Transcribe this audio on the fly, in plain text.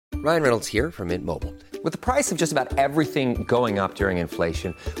Ryan Reynolds here from Mint Mobile. With the price of just about everything going up during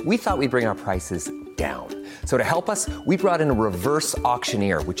inflation, we thought we'd bring our prices down. So to help us, we brought in a reverse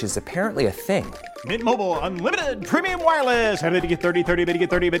auctioneer, which is apparently a thing. Mint Mobile Unlimited Premium Wireless. How to get 30, 30, bit to get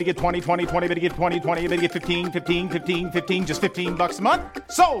 30, bit to get 20, 20, 20, bit to get 20, 20, bit to get 15, 15, 15, 15, just $15 a month?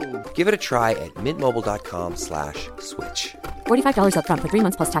 Sold! Give it a try at mintmobile.com/switch. $45 up front for 3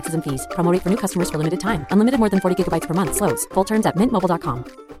 months plus taxes and fees. Promo rate for new customers for limited time. Unlimited more than 40 gigabytes per month. Slows full terms at mintmobile.com.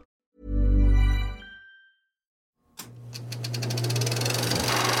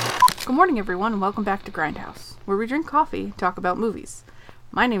 Good morning, everyone, and welcome back to Grindhouse, where we drink coffee, talk about movies.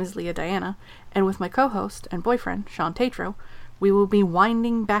 My name is Leah Diana, and with my co-host and boyfriend, Sean Tatro, we will be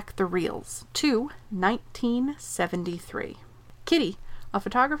winding back the reels to 1973. Kitty, a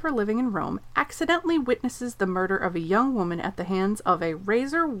photographer living in Rome, accidentally witnesses the murder of a young woman at the hands of a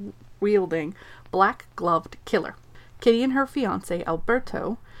razor-wielding, black-gloved killer. Kitty and her fiancé,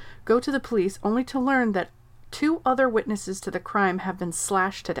 Alberto, go to the police only to learn that 2 other witnesses to the crime have been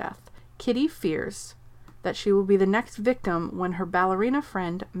slashed to death. Kitty fears that she will be the next victim when her ballerina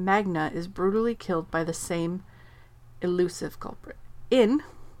friend, Magna, is brutally killed by the same elusive culprit. In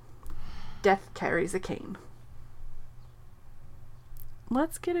Death Carries a Cane.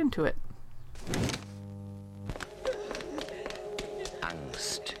 Let's get into it.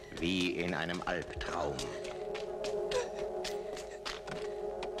 Angst, wie in einem Albtraum.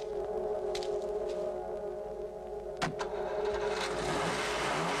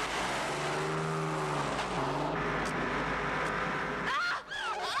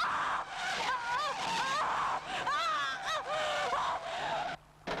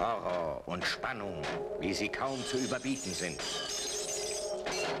 Horror und Spannung, wie sie kaum zu überbieten sind.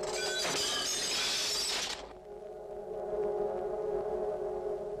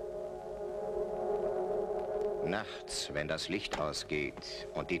 Nachts, wenn das Licht ausgeht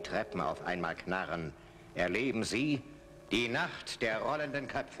und die Treppen auf einmal knarren, erleben Sie die Nacht der rollenden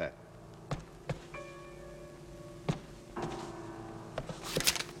Köpfe.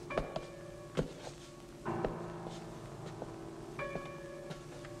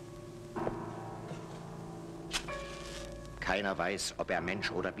 Keiner weiß, ob er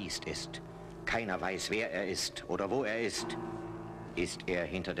Mensch oder Biest ist. Keiner weiß, wer er ist oder wo er ist. Ist er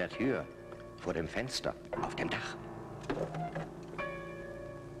hinter der Tür, vor dem Fenster, auf dem Dach?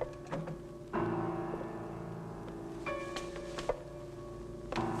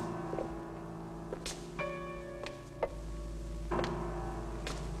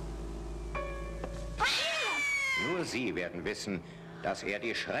 Nur Sie werden wissen, dass er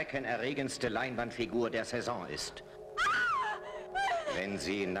die schreckenerregendste Leinwandfigur der Saison ist. Wenn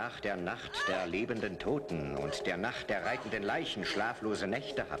Sie nach der Nacht der lebenden Toten und der Nacht der reitenden Leichen schlaflose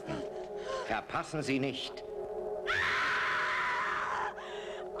Nächte hatten, verpassen Sie nicht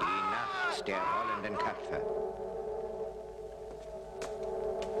die Nacht der rollenden Köpfe.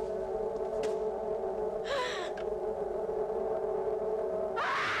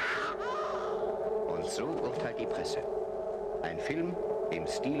 Und so urteilt die Presse. Ein Film im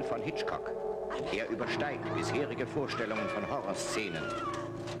Stil von Hitchcock. Er übersteigt bisherige Vorstellungen von Horrorszenen.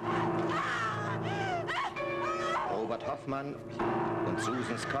 Robert Hoffmann und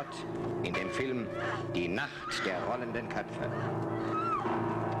Susan Scott in dem Film Die Nacht der rollenden Köpfe.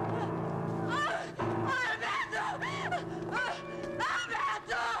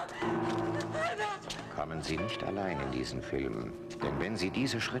 Kommen Sie nicht allein in diesen Film, denn wenn Sie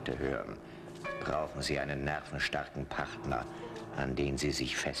diese Schritte hören, brauchen Sie einen nervenstarken Partner, an den Sie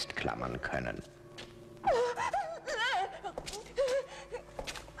sich festklammern können.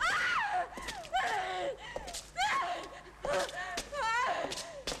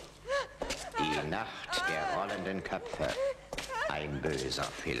 Die Nacht der rollenden Köpfe. Ein böser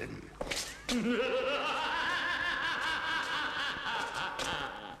Film.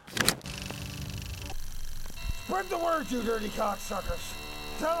 Spread the word, you dirty cocksuckers.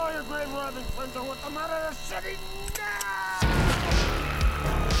 Tell all your grave robbing friends I want them out of the city now!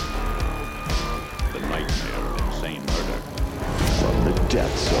 The nightmare of insane murder. From the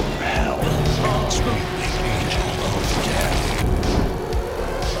depths of hell. Screaming angel of death.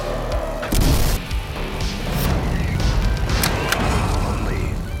 Only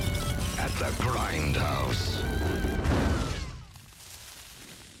at the Grindhouse.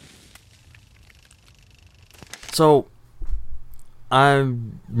 So,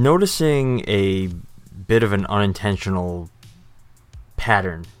 I'm noticing a bit of an unintentional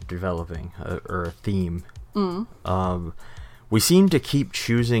pattern developing, or a theme. We seem to keep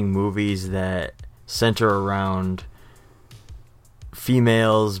choosing movies that center around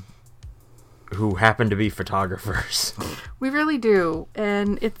females who happen to be photographers. We really do,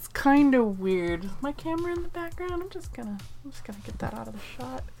 and it's kind of weird. My camera in the background. I'm just gonna get that out of the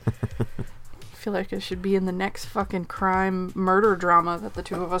shot. I feel like it should be in the next fucking crime murder drama that the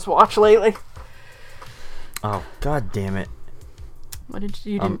two of us watch lately. Oh, god damn it. What did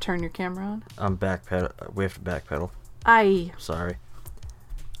you didn't turn your camera on? I'm backpedal. We have to backpedal. Sorry.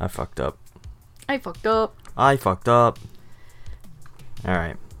 I fucked up.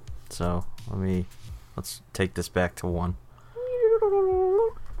 Alright. So, let's take this back to 1.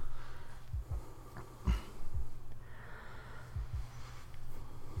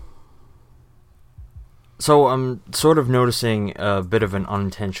 So, I'm sort of noticing a bit of an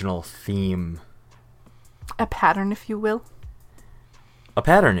unintentional theme. A pattern, if you will.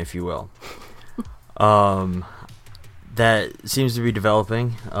 That seems to be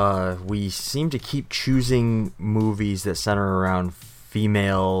developing. We seem to keep choosing movies that center around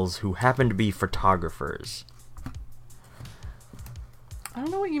females who happen to be photographers. I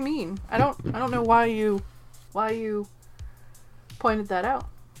don't know what you mean. I don't know why you pointed that out.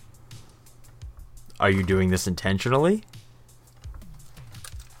 Are you doing this intentionally?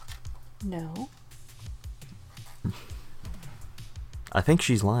 No. I think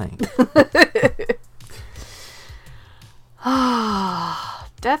she's lying.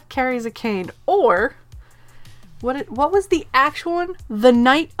 Death Carries a Cane, or what was the actual one? The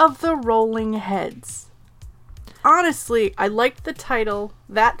Night of the Rolling Heads. Honestly, I liked that title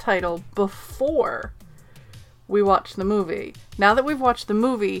before we watched the movie. Now that we've watched the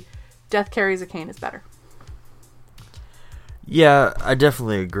movie, Death Carries a Cane is better. Yeah, I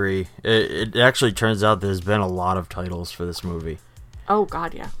definitely agree. It actually turns out there's been a lot of titles for this movie. Oh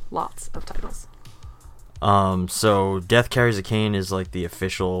god, yeah. Lots of titles. So Death Carries a Cane is like the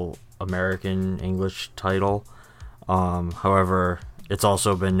official American English title. However, it's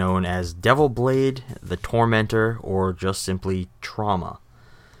also been known as Devil Blade, The Tormentor, or just simply Trauma.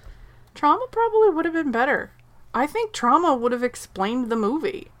 Trauma probably would have been better. I think Trauma would have explained the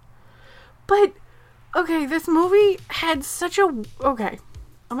movie. But, okay, this movie had such a... Okay,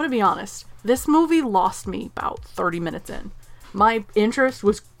 I'm gonna be honest. This movie lost me about 30 minutes in. My interest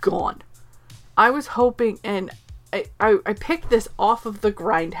was gone. I was hoping, and I picked this off of the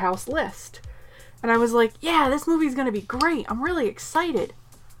Grindhouse list. And I was like, yeah, this movie's gonna be great. I'm really excited.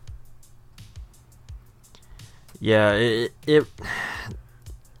 Yeah, it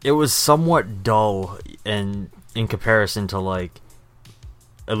was somewhat dull and in comparison to, like,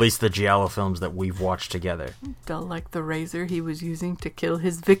 at least the Giallo films that we've watched together. Dull like the razor he was using to kill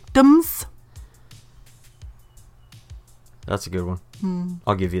his victims. That's a good one.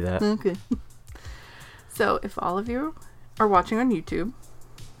 I'll give you that. Okay. So, if all of you are watching on YouTube,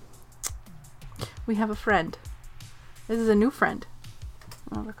 we have a friend. This is a new friend.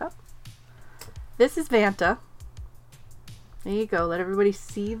 I'll look up. This is Vanta. There you go. Let everybody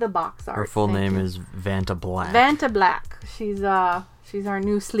see the box art. Her full name is Vanta Black. Vanta Black. She's our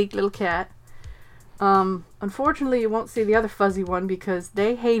new sleek little cat. Unfortunately, you won't see the other fuzzy one because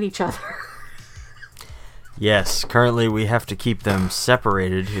they hate each other. Yes, currently we have to keep them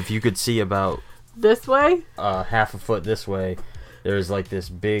separated. If you could see about... This way? Half a foot this way, there's like this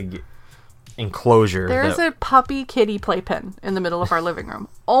big enclosure. There's a puppy kitty playpen in the middle of our living room.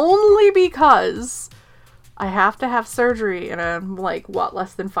 Only because I have to have surgery in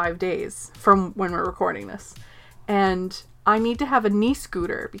less than 5 days from when we're recording this. And I need to have a knee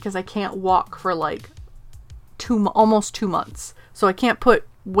scooter because I can't walk for almost 2 months. So I can't put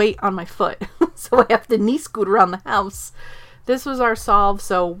weight on my foot. So I have to knee scoot around the house. This was our solve.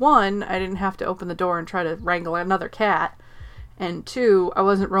 So 1, I didn't have to open the door and try to wrangle another cat. And 2, I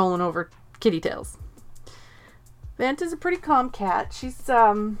wasn't rolling over kitty tails. Vanta's a pretty calm cat. She's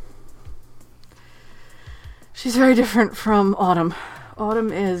very different from Autumn.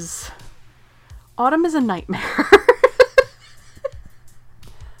 Autumn is a nightmare.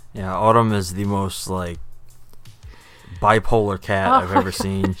 Yeah, Autumn is the most, bipolar cat I've ever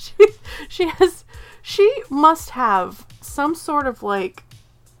seen. She must have some sort of,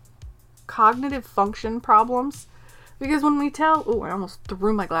 cognitive function problems. Because when we tell... Oh, I almost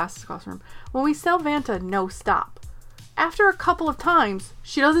threw my glasses across the room. When we tell Vanta, no, stop. After a couple of times,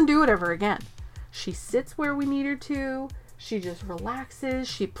 she doesn't do it ever again. She sits where we need her to. She just relaxes.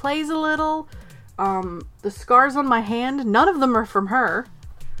 She plays a little. The scars on my hand, none of them are from her.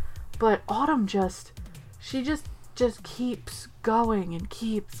 But Autumn she just keeps going and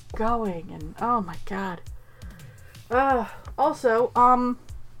keeps going. And oh my god. Also,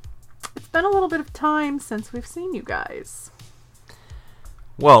 it's been a little bit of time since we've seen you guys.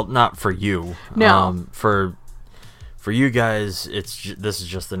 Well, not for you. No. for you guys, this is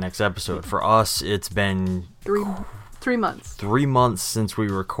just the next episode. For us, it's been 3 months. 3 months since we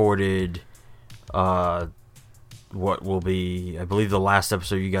recorded what will be, I believe the last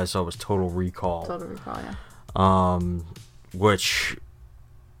episode you guys saw was Total Recall. Total Recall, yeah. Which,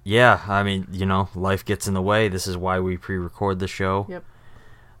 yeah, I mean, you know, life gets in the way. This is why we pre-record the show. Yep.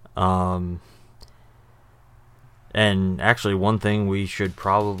 And actually, one thing we should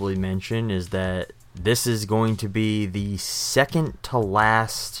probably mention is that this is going to be the second to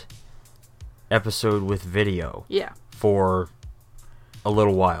last episode with video. Yeah. For a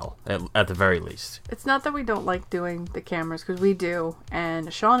little while, at the very least. It's not that we don't like doing the cameras, because we do.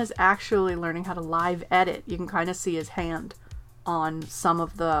 And Sean is actually learning how to live edit. You can kind of see his hand on some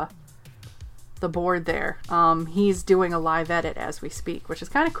of the board there. He's doing a live edit as we speak, which is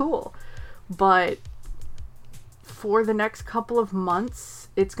kind of cool. But for the next couple of months,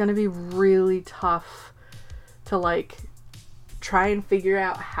 it's going to be really tough to like try and figure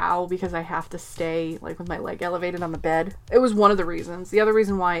out how, because I have to stay like with my leg elevated on the bed. It was one of the reasons. The other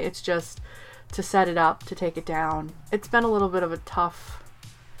reason why, it's just to set it up, to take it down. It's been a little bit of a tough,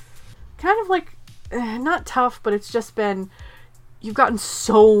 kind of like, not tough, but it's just been, you've gotten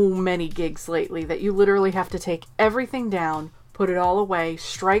so many gigs lately that you literally have to take everything down, put it all away,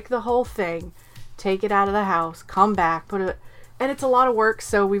 strike the whole thing, take it out of the house, come back, put it, and it's a lot of work.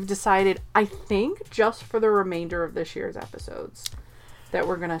 So we've decided, I think, just for the remainder of this year's episodes, that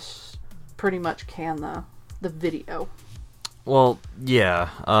we're gonna pretty much can the video. Well, yeah.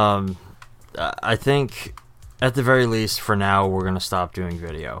 I think at the very least for now we're gonna stop doing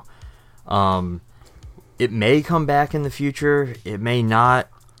video. It may come back in the future. It may not,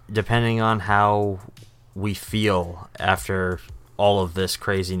 depending on how we feel after all of this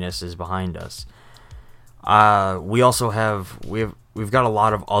craziness is behind us. We also we've got a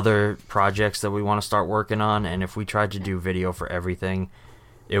lot of other projects that we want to start working on, and if we tried to do video for everything,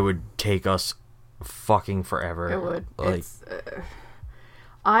 it would take us fucking forever. It would. Like,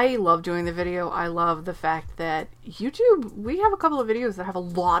 I love doing the video. I love the fact that YouTube, we have a couple of videos that have a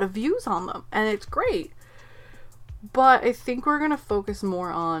lot of views on them, and it's great. But I think we're going to focus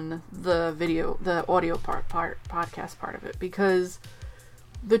more on the video, the audio podcast part of it, because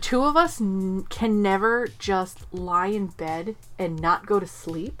the two of us can never just lie in bed and not go to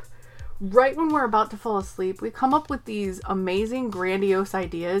sleep. Right when we're about to fall asleep, we come up with these amazing, grandiose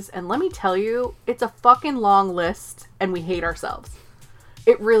ideas, and let me tell you, it's a fucking long list, and we hate ourselves.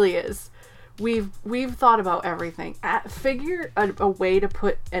 It really is. We've thought about everything. Figure a way to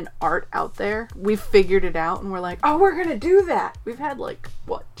put an art out there. We've figured it out, and we're like, oh, we're gonna do that. We've had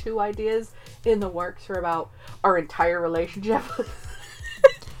 2 ideas in the works for about our entire relationship.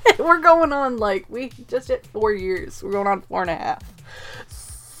 We're going on, we just hit 4 years. We're going on 4.5.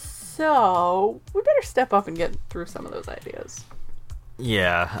 So, we better step up and get through some of those ideas.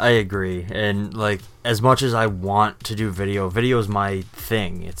 Yeah, I agree. And, as much as I want to do video is my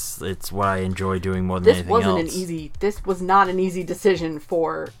thing. It's what I enjoy doing more than anything else. This was not an easy decision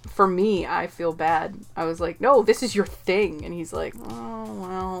for me. I feel bad. I was like, no, this is your thing. And he's like, oh,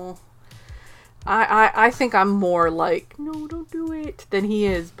 well... I think I'm more like, no, don't do it, than he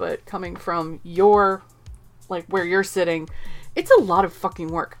is, but coming from your, where you're sitting, it's a lot of fucking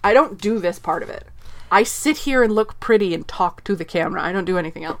work. I don't do this part of it. I sit here and look pretty and talk to the camera. I don't do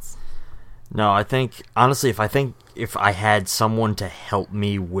anything else. No, I think, honestly, if I had someone to help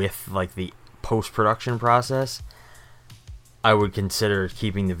me with, the post-production process, I would consider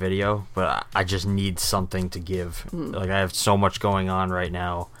keeping the video, but I just need something to give. I have so much going on right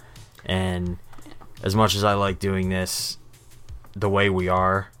now, and as much as I like doing this the way we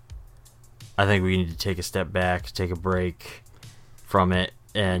are, I think we need to take a step back, take a break from it,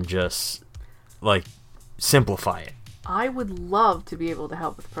 and just, simplify it. I would love to be able to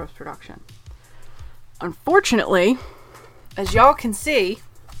help with post-production. Unfortunately, as y'all can see,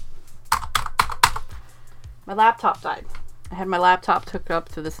 my laptop died. I had my laptop hooked up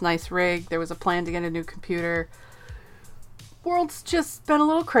to this nice rig. There was a plan to get a new computer. World's just been a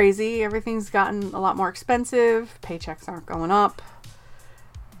little crazy. Everything's gotten a lot more expensive. Paychecks aren't going up.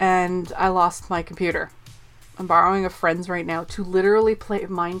 And I lost my computer. I'm borrowing a friend's right now to literally play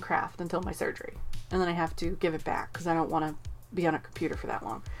Minecraft until my surgery. And then I have to give it back because I don't want to be on a computer for that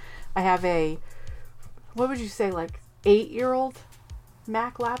long. I have a, what would you say, 8-year-old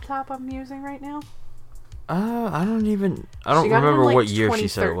Mac laptop I'm using right now. I don't remember what year she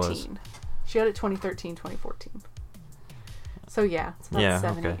said it was. She got it 2013, 2014. So yeah, it's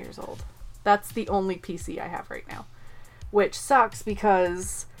about 8 years old. That's the only PC I have right now. Which sucks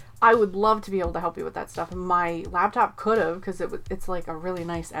because I would love to be able to help you with that stuff. And my laptop could have, because it's like a really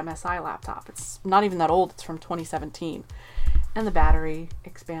nice MSI laptop. It's not even that old. It's from 2017. And the battery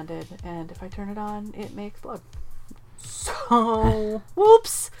expanded. And if I turn it on, it may explode. So,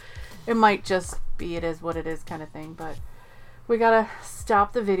 whoops. It might just be it is what it is kind of thing. But we got to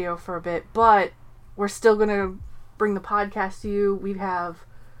stop the video for a bit. But we're still going to bring the podcast to you. We have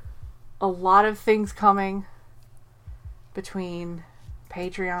a lot of things coming between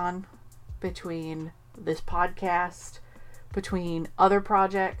Patreon, between this podcast, between other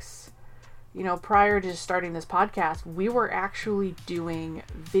projects. You know, prior to starting this podcast, we were actually doing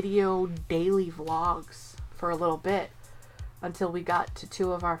video daily vlogs for a little bit until we got to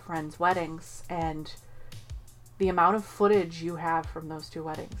 2 of our friends' weddings, and the amount of footage you have from those 2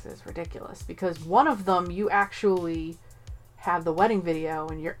 weddings is ridiculous, because one of them you actually have the wedding video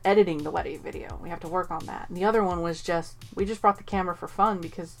and you're editing the wedding video. We have to work on that. And the other one was we just brought the camera for fun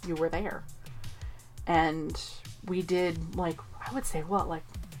because you were there. And we did, like, I would say, like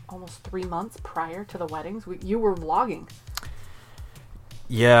almost 3 months prior to the weddings, you were vlogging.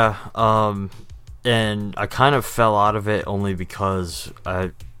 Yeah, and I kind of fell out of it only because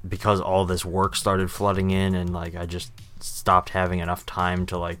all this work started flooding in, and like I just stopped having enough time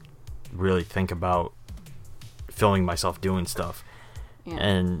to like really think about filming myself doing stuff. Yeah.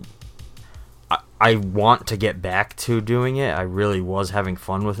 And I want to get back to doing it. I really was having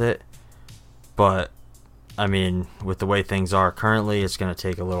fun with it, but I mean, with the way things are currently, it's going to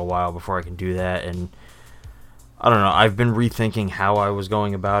take a little while before I can do that. And I don't know, I've been rethinking how I was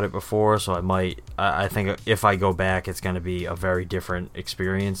going about it before, so I think if I go back, it's going to be a very different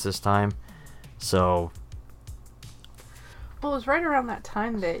experience this time. So well, it was right around that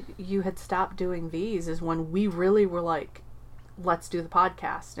time that you had stopped doing these is when we really were like, let's do the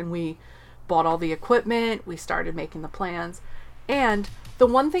podcast. And we bought all the equipment. We started making the plans. And the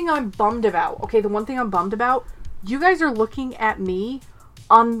one thing I'm bummed about, you guys are looking at me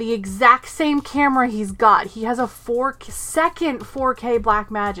on the exact same camera he's got. He has a second 4K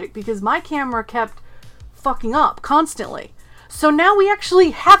Blackmagic because my camera kept fucking up constantly. So now we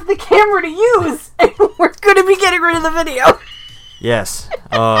actually have the camera to use, and we're going to be getting rid of the video. Yes.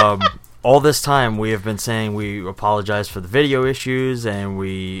 All this time we have been saying we apologize for the video issues, and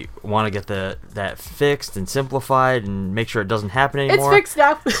we want to get that fixed and simplified and make sure it doesn't happen anymore. It's fixed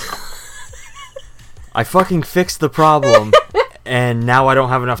now. I fucking fixed the problem, and now I don't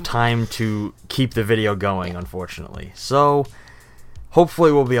have enough time to keep the video going, unfortunately. So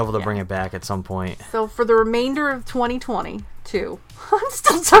hopefully we'll be able to bring it back at some point. So for the remainder of 2022, I'm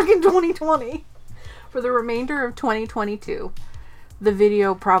still talking 2020. For the remainder of 2022, the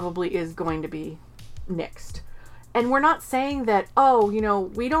video probably is going to be nixed. And we're not saying that,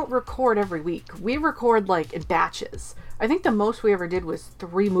 we don't record every week. We record like in batches. I think the most we ever did was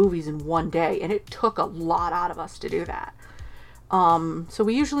 3 movies in one day, and it took a lot out of us to do that. So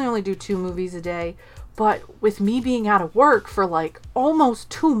we usually only do 2 movies a day. But with me being out of work for like almost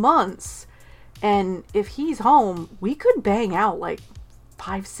 2 months, and if he's home, we could bang out like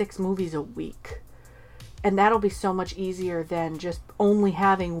 5-6 movies a week. And that'll be so much easier than just only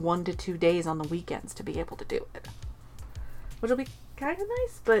having 1 to 2 days on the weekends to be able to do it. Which will be kind of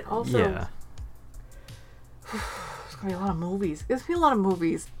nice, but also... Yeah. It's going to be a lot of movies. It's going to be a lot of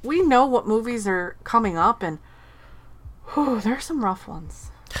movies. We know what movies are coming up, and there are some rough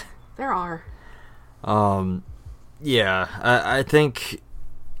ones. There are. Yeah, I think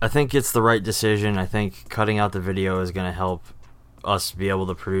it's the right decision. I think cutting out the video is going to help us be able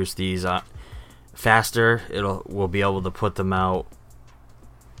to produce these faster. We'll be able to put them out,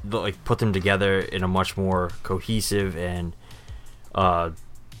 like put them together in a much more cohesive, and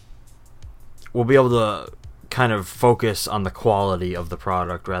we'll be able to kind of focus on the quality of the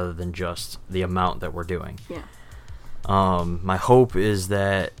product rather than just the amount that we're doing. Yeah. My hope is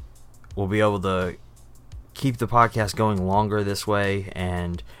that we'll be able to keep the podcast going longer this way,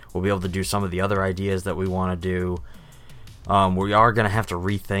 and we'll be able to do some of the other ideas that we want to do. We are going to have to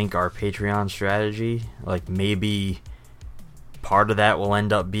rethink our Patreon strategy. Like, maybe part of that will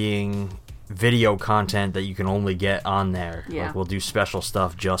end up being video content that you can only get on there. Yeah. Like, we'll do special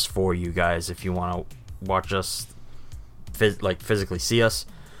stuff just for you guys. If you want to watch us, physically see us,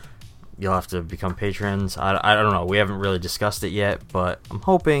 you'll have to become patrons. I don't know. We haven't really discussed it yet, but I'm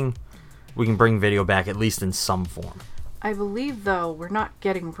hoping we can bring video back at least in some form. I believe, though, we're not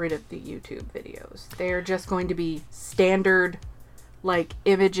getting rid of the YouTube videos. They're just going to be standard, like,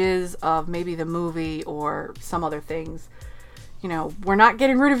 images of maybe the movie or some other things. We're not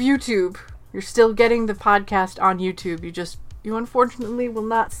getting rid of YouTube. You're still getting the podcast on YouTube. You unfortunately will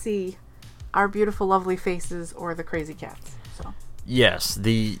not see our beautiful, lovely faces or the crazy cats. So Yes,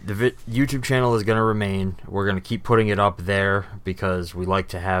 the YouTube channel is going to remain. We're going to keep putting it up there because we like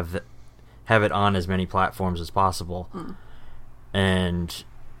to have it on as many platforms as possible. And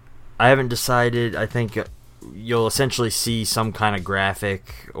I haven't decided. I think you'll essentially see some kind of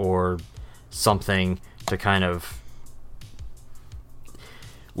graphic or something to kind of...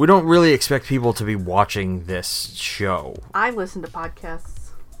 We don't really expect people to be watching this show. I listen to podcasts.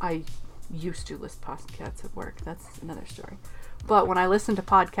 I used to listen to podcasts at work. That's another story. But when I listened to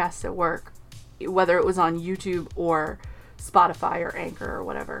podcasts at work, whether it was on YouTube or Spotify or Anchor or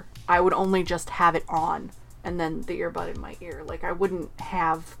whatever, I would only just have it on and then the earbud in my ear. Like, I wouldn't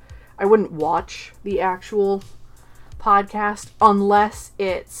watch the actual podcast unless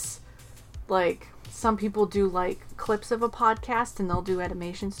it's like, some people do like clips of a podcast and they'll do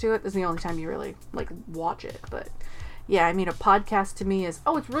animations to it. That's the only time you really like watch it. But yeah, I mean, a podcast to me is,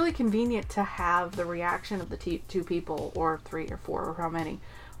 it's really convenient to have the reaction of the two people, or 3 or 4 or how many,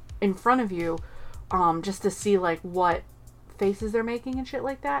 in front of you, just to see like what faces they're making and shit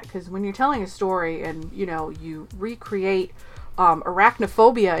like that. Because when you're telling a story and, you know, you recreate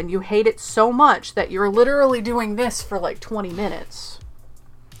arachnophobia and you hate it so much that you're literally doing this for like 20 minutes.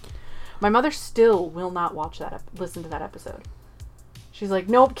 My mother still will not listen to that episode. She's like,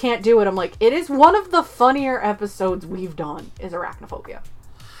 nope, can't do it. I'm like, it is one of the funnier episodes we've done, is arachnophobia.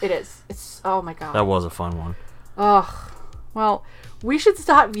 It is. It's, oh my god. That was a fun one. Ugh. Well, we should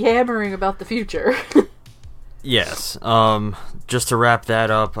stop yammering about the future. Yes. Just to wrap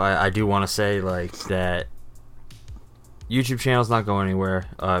that up, I do want to say, like, that YouTube channel's not going anywhere.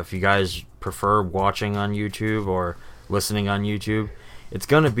 If you guys prefer watching on YouTube or listening on YouTube, it's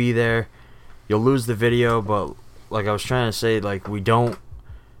going to be there. You'll lose the video, but like I was trying to say, like, we don't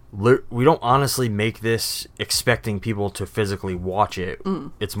honestly make this expecting people to physically watch it.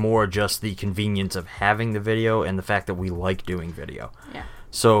 It's more just the convenience of having the video and the fact that we like doing video. Yeah.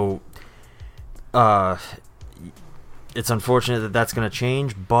 So, it's unfortunate that that's going to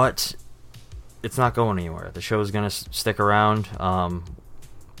change, but it's not going anywhere. The show is going to stick around.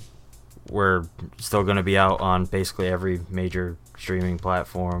 We're still going to be out on basically every major streaming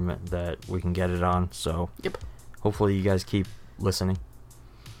platform that we can get it on. So, yep. Hopefully you guys keep listening.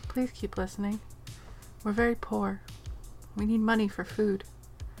 Please keep listening. We're very poor. We need money for food.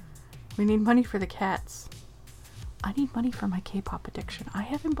 We need money for the cats. I need money for my K-pop addiction. I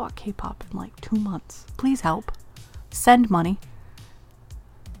haven't bought K-pop in like 2 months. Please help. Send money.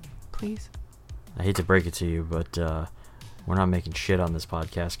 Please. I hate to break it to you, but we're not making shit on this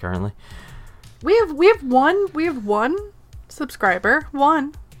podcast currently. We have one subscriber.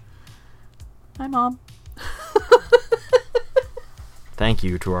 One. Hi, Mom. Thank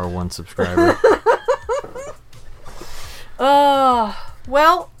you to our one subscriber.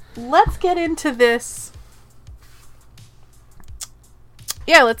 Well, let's get into this.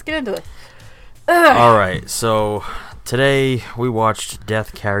 Yeah, let's get into it. Alright, so today we watched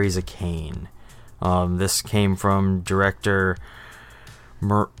Death Carries a Cane. This came from director Good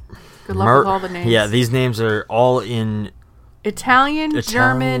luck with all the names. Yeah, these names are all in Italian,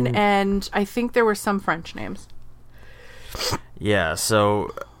 German, and I think there were some French names. Yeah,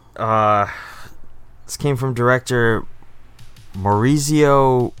 so this came from director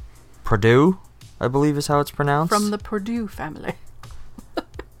Maurizio Perdue, I believe is how it's pronounced. From the Perdue family.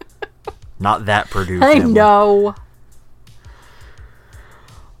 Not that Purdue family. I know.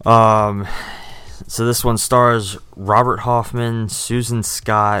 So this one stars Robert Hoffman, Susan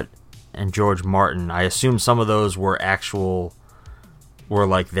Scott, and George Martin. I assume some of those were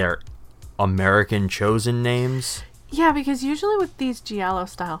like their American chosen names. Yeah, because usually with these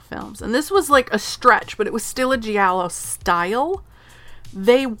Giallo-style films, and this was like a stretch, but it was still a Giallo-style,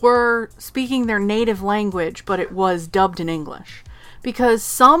 they were speaking their native language, but it was dubbed in English. Because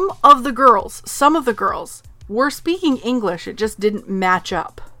some of the girls were speaking English, it just didn't match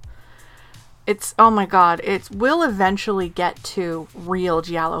up. Oh my god, we'll eventually get to real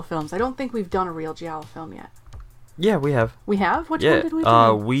Giallo films. I don't think we've done a real Giallo film yet. Yeah, we have. We have? Which one did we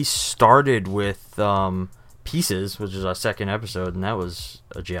do? We started with Pieces, which is our second episode, and that was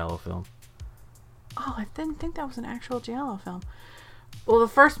a Giallo film. Oh, I didn't think that was an actual Giallo film. Well, the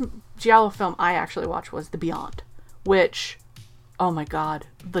first Giallo film I actually watched was The Beyond, which, oh my god,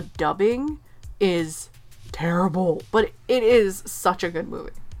 the dubbing is terrible, but it is such a good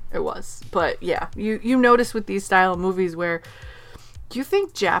movie. It was. But yeah, you notice with these style of movies where, do you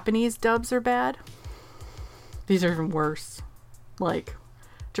think Japanese dubs are bad? These are even worse. Like,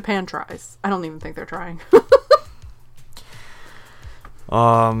 Japan tries. I don't even think they're trying.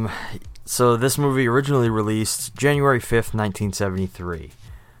 So this movie originally released January 5th, 1973.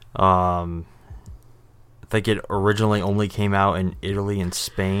 think it originally only came out in Italy and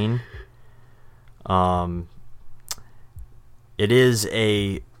Spain. It is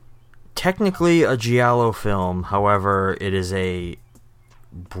technically a giallo film. However, it is a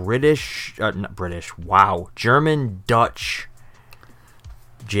German-Dutch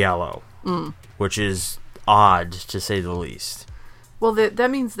giallo, which is odd to say the least. Well,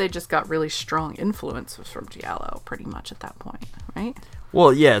 that means they just got really strong influences from giallo pretty much at that point, right?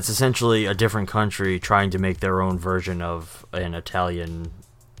 Well, yeah, it's essentially a different country trying to make their own version of an Italian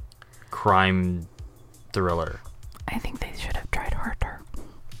crime thriller. I think they should have tried harder.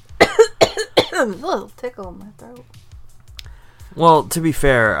 A little tickle in my throat. Well, to be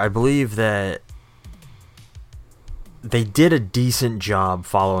fair, I believe that they did a decent job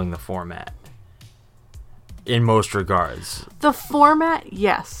following the format in most regards. The format,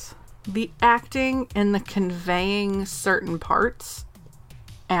 yes. The acting and the conveying certain parts,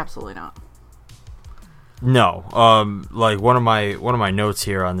 absolutely not. No, like one of my notes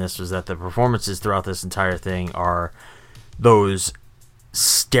here on this was that the performances throughout this entire thing are those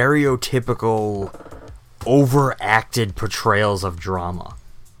stereotypical, overacted portrayals of drama.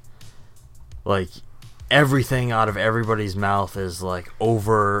 Like everything out of everybody's mouth is like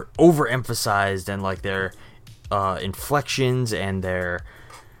overemphasized, and like their inflections and their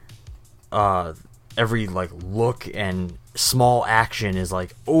every like look and small action is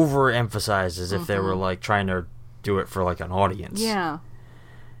like overemphasized as if they were like trying to do it for like an audience. Yeah.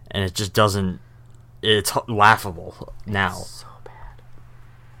 And it just doesn't. It's laughable now. It's so bad.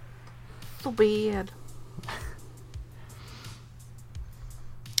 So bad.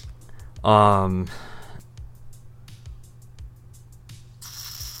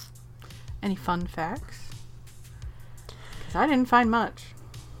 Any fun facts? Because I didn't find much.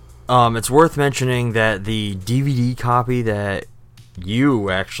 It's worth mentioning that the DVD copy that you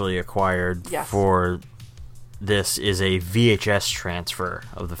actually acquired for this is a VHS transfer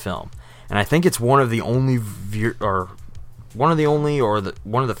of the film, and I think it's one of the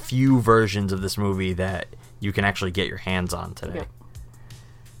few versions of this movie that you can actually get your hands on today.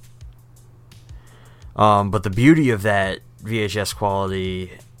 Yep. But the beauty of that VHS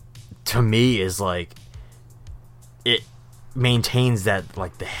quality, to me, is like it maintains that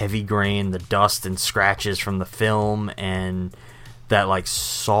like the heavy grain, the dust and scratches from the film, and that like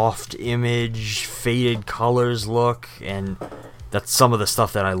soft image, faded colors look, and that's some of the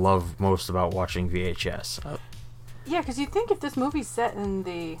stuff that I love most about watching VHS. Yeah, because you think if this movie's set in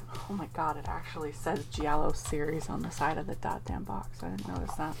the... Oh my god, it actually says Giallo series on the side of the goddamn box. I didn't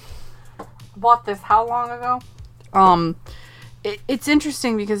notice that. Bought this how long ago? It's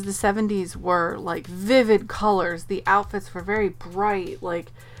interesting because the 70s were like vivid colors. The outfits were very bright.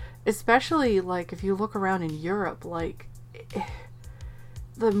 Like, especially like if you look around in Europe, like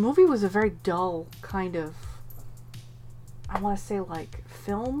the movie was a very dull kind of, I want to say like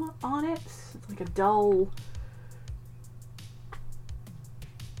film on it. It's like a dull...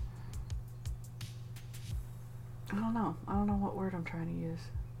 I don't know what word I'm trying to use.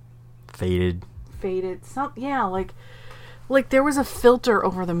 Faded. Yeah, like there was a filter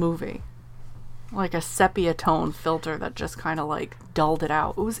over the movie. Like a sepia tone filter that just kind of like dulled it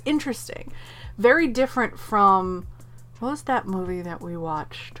out. It was interesting. Very different from, what was that movie that we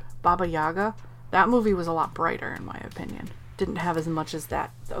watched? Baba Yaga? That movie was a lot brighter in my opinion. Didn't have as much as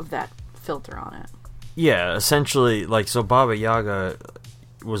that filter on it. Yeah, essentially, like, so Baba Yaga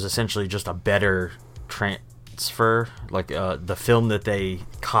was essentially just a better transfer. Like, the film that they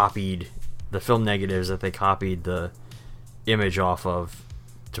copied, the film negatives that they copied the image off of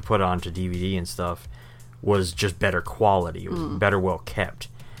to put onto DVD and stuff was just better quality. It was better well kept.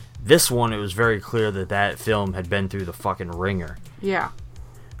 This one, it was very clear that film had been through the fucking ringer. Yeah.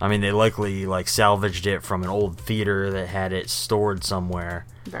 I mean, they likely, like, salvaged it from an old theater that had it stored somewhere.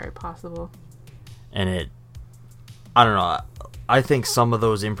 Very possible. And I don't know, I think some of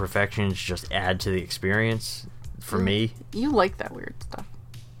those imperfections just add to the experience for me. You like that weird stuff.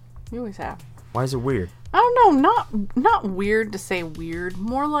 You always have. Why is it weird? I don't know, not weird to say weird,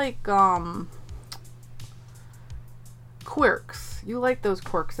 more like quirks. You like those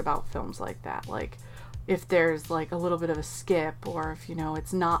quirks about films like that, like if there's like a little bit of a skip, or if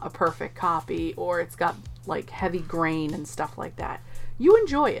it's not a perfect copy, or it's got like heavy grain and stuff like that. You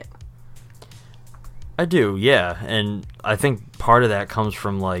enjoy it. I do, yeah, and I think part of that comes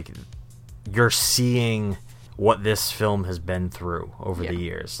from like you're seeing what this film has been through over the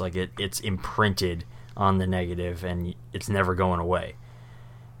years. Like it's imprinted on the negative, and it's never going away.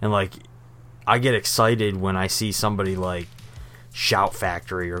 And like I get excited when I see somebody like Shout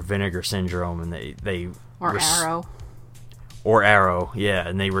Factory or Vinegar Syndrome, and they Arrow. Or Arrow, yeah,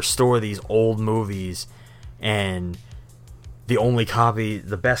 and they restore these old movies and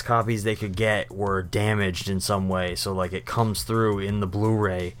the best copies they could get were damaged in some way, so like it comes through in the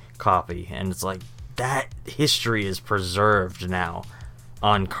Blu-ray copy, and it's like that history is preserved now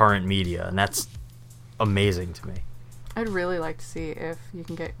on current media, and that's amazing to me. I'd really like to see if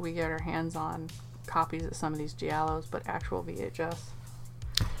we get our hands on copies of some of these Giallos, but actual VHS.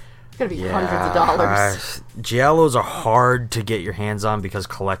 It's gonna be hundreds of dollars. Giallos are hard to get your hands on because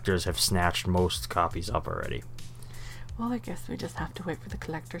collectors have snatched most copies up already. Well, I guess we just have to wait for the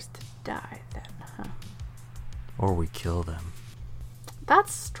collectors to die then, huh? Or we kill them.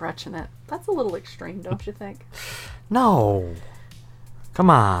 That's stretching it. That's a little extreme, don't you think? No. Come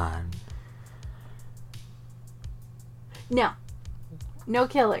on. No. No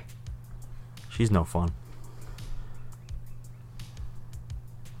killing. She's no fun.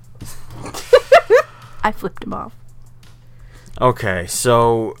 I flipped him off. Okay,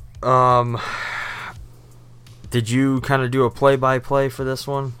 so, did you kind of do a play-by-play for this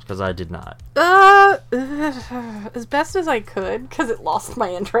one? Because I did not. As best as I could, because it lost my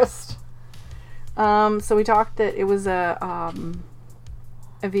interest. So we talked that it was a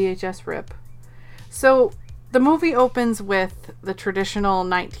VHS rip. So the movie opens with the traditional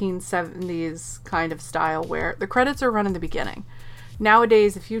 1970s kind of style where the credits are run in the beginning.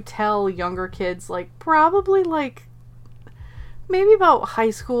 Nowadays, if you tell younger kids, like, probably, like, maybe about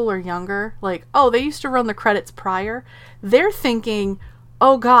high school or younger, like, oh, they used to run the credits prior, they're thinking,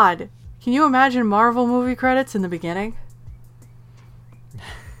 oh, God, can you imagine Marvel movie credits in the beginning?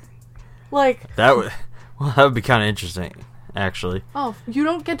 Like... That would be kind of interesting, actually. Oh, you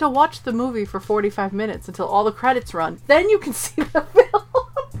don't get to watch the movie for 45 minutes until all the credits run. Then you can see the film.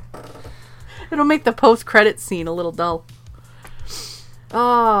 It'll make the post-credits scene a little dull.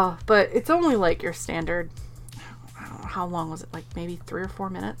 But it's only like your standard, I don't know, how long was it? Like maybe 3 or 4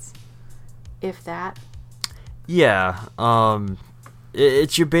 minutes? If that. Yeah,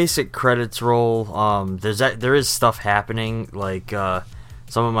 it's your basic credits roll. There is stuff happening, like,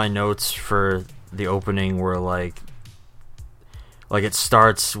 some of my notes for the opening were like it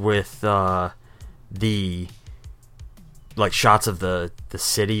starts with, the, like, shots of the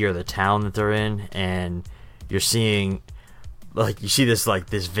city or the town that they're in, and you're seeing... Like, you see this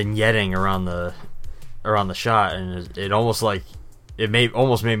vignetting around the shot, and it almost like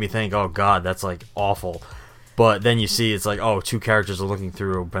almost made me think, oh God, that's like awful. But then you see it's like, oh, 2 characters are looking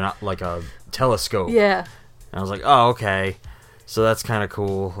through like a telescope. Yeah. And I was like, oh, okay, so that's kind of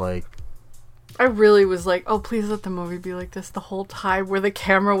cool. Like, I really was like, oh, please let the movie be like this the whole time, where the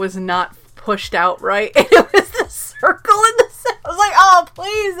camera was not pushed out right, and it was the circle in the center. I was like, oh,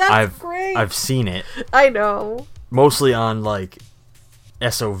 please, that's great. I've seen it. I know. Mostly on, like,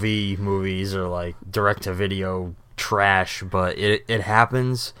 SOV movies or, like, direct-to-video trash, but it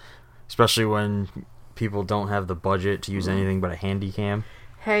happens, especially when people don't have the budget to use anything but a handy cam.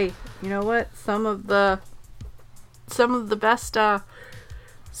 Hey, you know what? Some of the best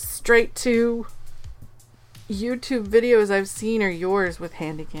straight-to YouTube videos I've seen are yours with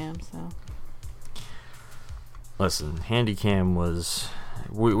Handycam, so... Listen, Handycam was...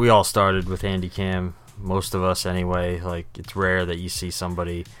 We all started with Handycam. Most of us, anyway. Like, it's rare that you see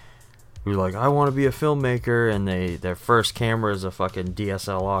somebody who's like, I want to be a filmmaker, and their first camera is a fucking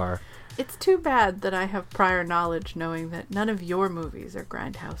DSLR. It's too bad that I have prior knowledge knowing that none of your movies are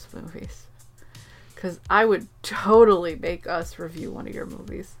Grindhouse movies. Because I would totally make us review one of your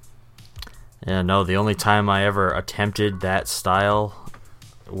movies. Yeah, no, the only time I ever attempted that style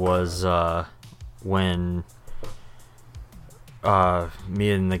was when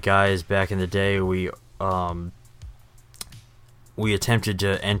me and the guys back in the day, we attempted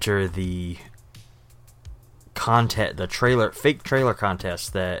to enter the fake trailer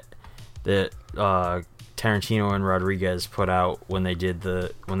contest that Tarantino and Rodriguez put out when they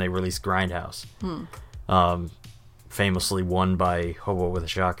released Grindhouse. Famously won by Hobo with a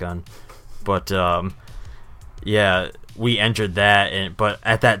Shotgun. But yeah, we entered that, but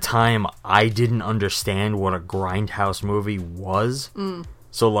at that time I didn't understand what a Grindhouse movie was.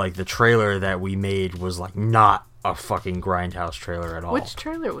 So like the trailer that we made was like not a fucking Grindhouse trailer at all. Which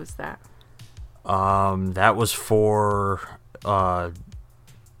trailer was that? That was for an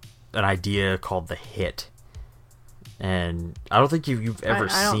idea called The Hit, and I don't think you've ever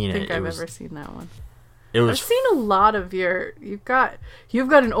seen it. I don't think I've ever seen that one. I've seen a lot of you've got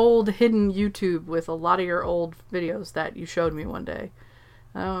an old hidden YouTube with a lot of your old videos that you showed me one day.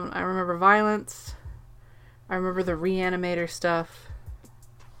 I remember Violence. I remember the Reanimator stuff.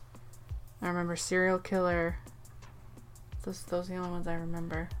 I remember Serial Killer. Those are the only ones I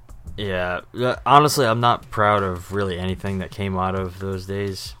remember. Yeah, honestly, I'm not proud of really anything that came out of those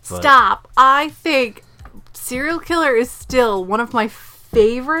days. But... Stop! I think Serial Killer is still one of my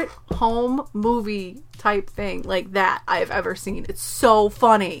favorite home movie type thing like that I've ever seen. It's so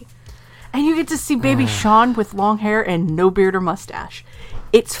funny. And you get to see baby Sean with long hair and no beard or mustache.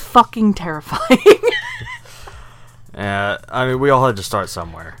 It's fucking terrifying. I mean, we all had to start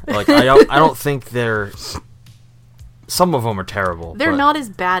somewhere. Like, I don't think they're... Some of them are terrible. They're not as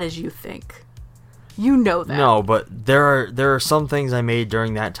bad as you think. You know that. No, but there are some things I made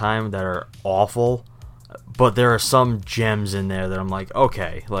during that time that are awful, but there are some gems in there that I'm like,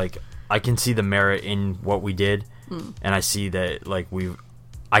 okay, like, I can see the merit in what we did, and I see that, like,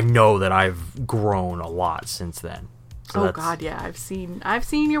 I know that I've grown a lot since then. So God, yeah, I've seen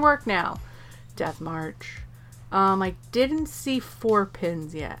your work now. Death March. I didn't see 4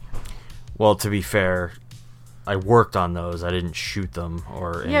 Pins yet. Well, to be fair, I worked on those. I didn't shoot them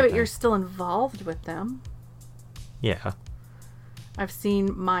or anything. Yeah, but you're still involved with them. Yeah. I've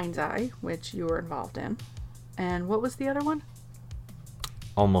seen Mind's Eye, which you were involved in. And what was the other one?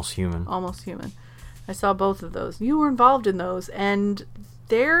 Almost Human. Almost Human. I saw both of those. You were involved in those, and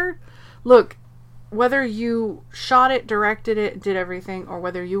look, whether you shot it, directed it, did everything, or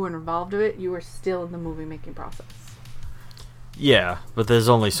whether you were involved with it, you were still in the movie making process. Yeah, but there's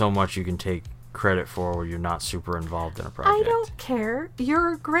only so much you can take credit for when you're not super involved in a project. I don't care.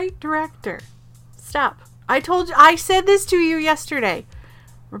 You're a great director. Stop. I said this to you yesterday.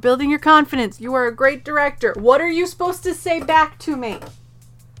 We're building your confidence. You are a great director. What are you supposed to say back to me?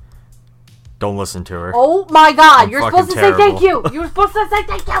 Don't listen to her. Oh my God. You're supposed to terrible. say thank you. You were supposed to say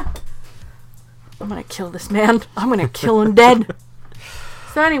thank you. I'm going to kill this man. I'm going to kill him dead.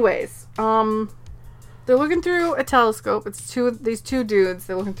 So anyways, they're looking through a telescope. It's these two dudes.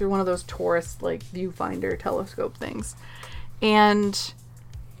 They're looking through one of those tourist, like, viewfinder telescope things. And,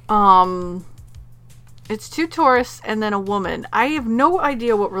 it's 2 tourists and then a woman. I have no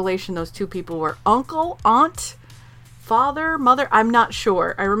idea what relation those 2 people were. Uncle, aunt, father, mother. I'm not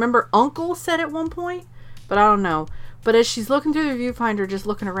sure. I remember uncle said at one point, but I don't know. But as she's looking through the viewfinder, just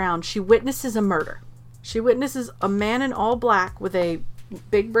looking around, she witnesses a murder. She witnesses a man in all black with a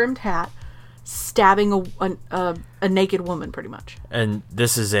big brimmed hat stabbing a naked woman, pretty much. And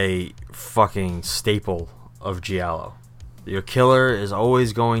this is a fucking staple of Giallo. Your killer is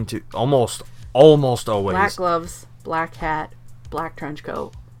always going to almost always black gloves, black hat, black trench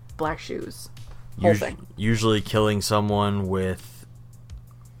coat, black shoes. Whole thing. Usually killing someone with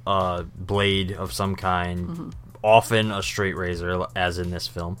a blade of some kind, often a straight razor, as in this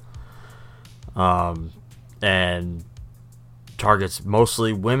film. And targets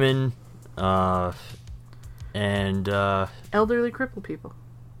mostly women, and elderly crippled people.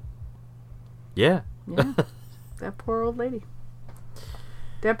 Yeah. Yeah. That poor old lady.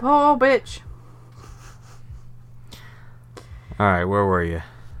 That poor old bitch. Alright, where were you?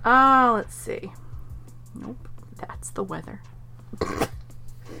 Let's see. Nope. That's the weather.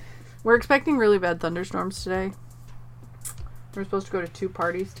 We're expecting really bad thunderstorms today. We're supposed to go to 2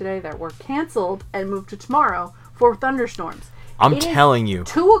 parties today that were canceled and moved to tomorrow for thunderstorms. I'm telling you.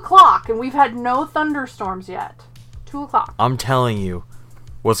 2 o'clock and we've had no thunderstorms yet. 2 o'clock. I'm telling you.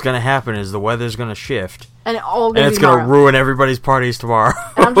 What's going to happen is the weather's going to shift. And it's going to ruin everybody's parties tomorrow.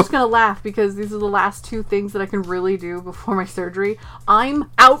 And I'm just going to laugh because these are the last 2 things that I can really do before my surgery.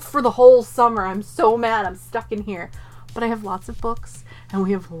 I'm out for the whole summer. I'm so mad. I'm stuck in here. But I have lots of books and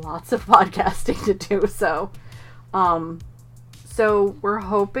we have lots of podcasting to do. So we're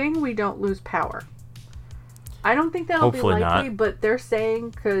hoping we don't lose power. I don't think that'll Hopefully be likely, not. but they're saying,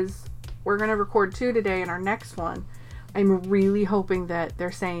 because we're going to record 2 today and our next one, I'm really hoping that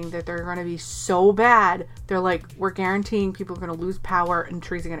they're saying that they're going to be so bad. They're like, we're guaranteeing people are going to lose power and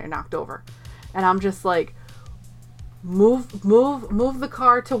trees are going to get knocked over. And I'm just like, move the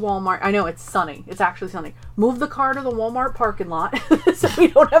car to Walmart. I know it's sunny. It's actually sunny. Move the car to the Walmart parking lot so we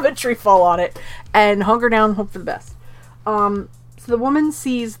don't have a tree fall on it, and hunker down, hope for the best. So the woman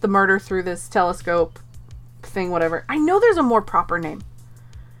sees the murder through this telescope thing, whatever. I know there's a more proper name.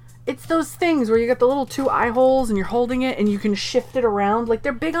 It's those things where you got the little 2 eye holes and you're holding it and you can shift it around. Like,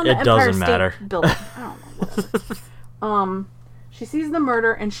 they're big on the Empire State Building. I don't know. She sees the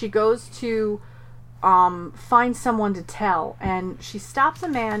murder and she goes to find someone to tell. And she stops a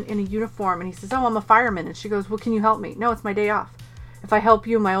man in a uniform and he says, "Oh, I'm a fireman." And she goes, "Well, can you help me?" "No, it's my day off. If I help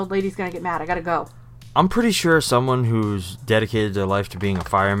you, my old lady's going to get mad. I got to go." I'm pretty sure someone who's dedicated their life to being a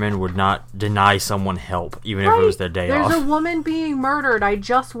fireman would not deny someone help, even if it was their day off. There's a woman being murdered. I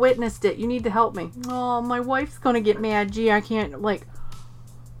just witnessed it. You need to help me. "Oh, my wife's going to get mad. Gee, I can't." Like,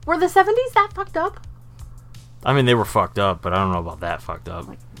 were the 70s that fucked up? I mean, they were fucked up, but I don't know about that fucked up.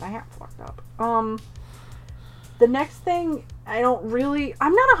 Like, that fucked up. The next thing I'm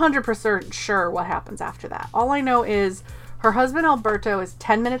not 100% sure what happens after that. All I know is her husband Alberto is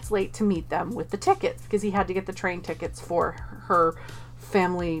 10 minutes late to meet them with the tickets because he had to get the train tickets for her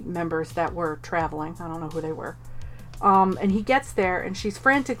family members that were traveling. I don't know who they were. And he gets there and she's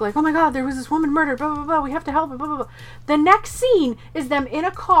frantic, like, oh my God, there was this woman murdered, blah, blah, blah, we have to help her, blah, blah, blah. The next scene is them in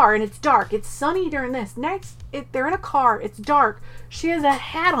a car and it's dark. It's sunny during this. They're in a car, it's dark. She has a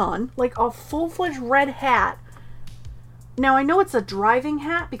hat on, like a full-fledged red hat. Now, I know it's a driving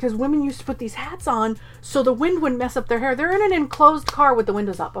hat because women used to put these hats on so the wind wouldn't mess up their hair. They're in an enclosed car with the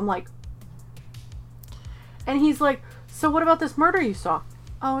windows up. I'm like... And he's like, so what about this murder you saw?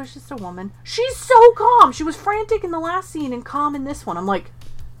 Oh, it's just a woman. She's so calm. She was frantic in the last scene and calm in this one. I'm like...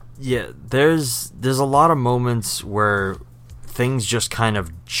 Yeah, there's a lot of moments where things just kind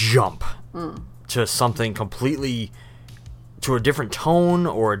of jump to something completely... to a different tone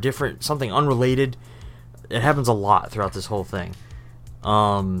or something unrelated. It happens a lot throughout this whole thing.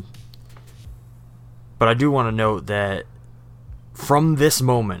 But I do want to note that from this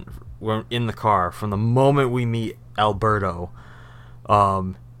moment, we're in the car, from the moment we meet Alberto,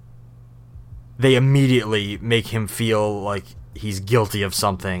 they immediately make him feel like he's guilty of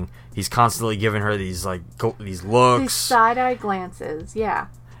something. He's constantly giving her these these looks, these side-eye glances. Yeah.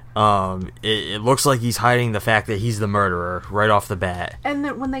 It looks like he's hiding the fact that he's the murderer right off the bat. And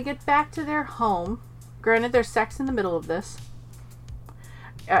then when they get back to their home, granted there's sex in the middle of this.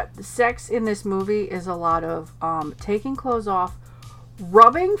 The sex in this movie is a lot of taking clothes off,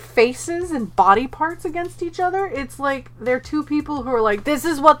 rubbing faces and body parts against each other. It's like they're two people who are like, this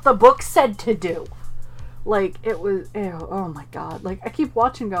is what the book said to do. Like, it was, ew, oh my God. Like, I keep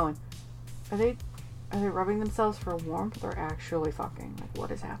watching going, are they rubbing themselves for warmth or actually fucking? Like, what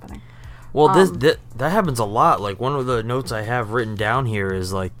is happening? Well, that happens a lot. Like, one of the notes I have written down here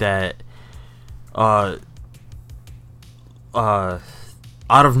is like that out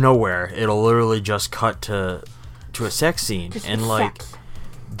of nowhere, it'll literally just cut to a sex scene. Just and like sex.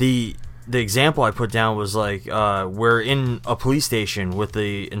 the example I put down was like we're in a police station with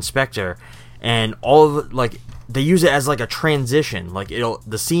the inspector, and all of it, like, they use it as like a transition. Like,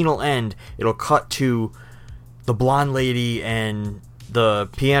 the scene will end, it'll cut to the blonde lady and the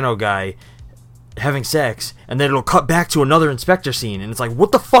piano guy having sex, and then it'll cut back to another inspector scene, and it's like,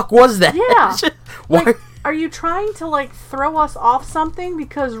 what the fuck was that? Yeah. Why? Like, are you trying to like throw us off something?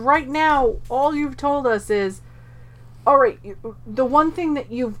 Because right now, all you've told us is, all right, the one thing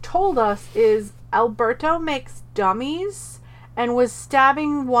that you've told us is Alberto makes dummies and was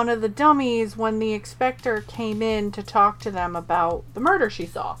stabbing one of the dummies when the inspector came in to talk to them about the murder she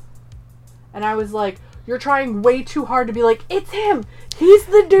saw. And I was like, you're trying way too hard to be like, it's him! He's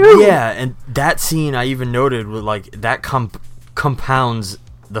the dude! Yeah, and that scene I even noted was like, that compounds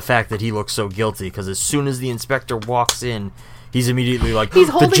the fact that he looks so guilty, because as soon as the inspector walks in, he's immediately like,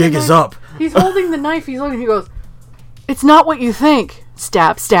 the jig is up! He's holding the knife, he's looking, he goes, it's not what you think!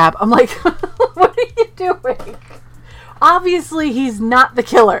 Stab, stab. I'm like, what are you doing? Obviously, he's not the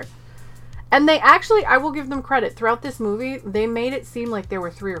killer. And they actually, I will give them credit, throughout this movie, they made it seem like there were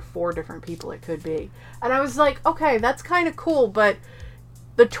 3 or 4 different people it could be. And I was like, okay, that's kind of cool, but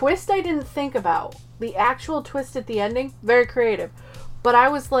the twist I didn't think about. The actual twist at the ending, very creative. But I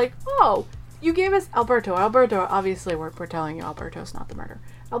was like, oh, you gave us Alberto. Obviously, we're telling you Alberto's not the murderer.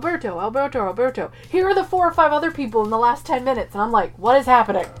 Alberto. Here are the 4 or 5 other people in the last 10 minutes. And I'm like, what is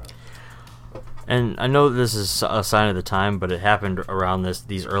happening? And I know this is a sign of the time, but it happened around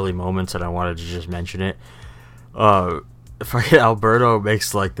these early moments, and I wanted to just mention it. Fucking Alberto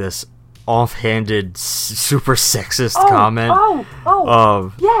makes like this offhanded, super sexist comment.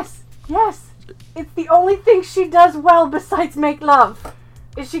 Yes. It's the only thing she does well besides make love,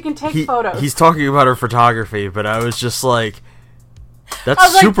 is she can take photos. He's talking about her photography, but I was just like,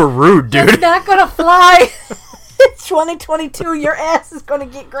 that's super rude, dude. It's not gonna fly. It's 2022. Your ass is gonna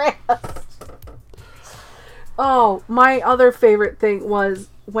get grassed. Oh, my other favorite thing was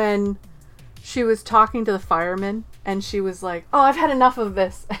when she was talking to the fireman and she was like, oh, I've had enough of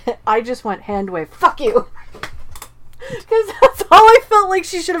this. I just went hand wave. Fuck you. Because that's all I felt like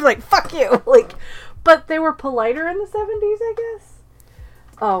she should have, like, fuck you. Like, but they were politer in the 70s, I guess.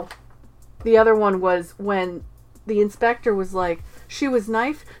 Oh, the other one was when the inspector was like, she was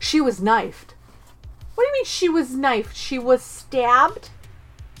knifed? She was knifed. What do you mean she was knifed? She was stabbed?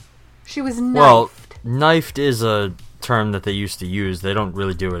 She was knifed. Well, knifed is a term that they used to use. They don't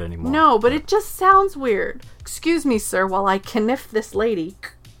really do it anymore. No, but it just sounds weird. Excuse me, sir, while I kniff this lady.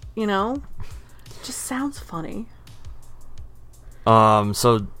 You know? It just sounds funny.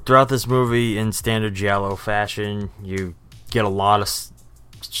 So throughout this movie, in standard giallo fashion, you get a lot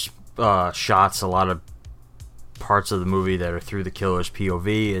of shots, a lot of parts of the movie that are through the killer's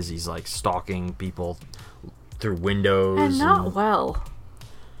POV as he's like stalking people through windows. And not well.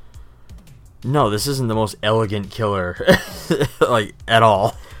 No, this isn't the most elegant killer, like, at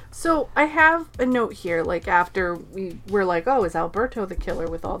all. So I have a note here, like after we're like, oh, is Alberto the killer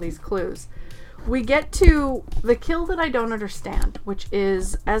with all these clues? We get to the kill that I don't understand, which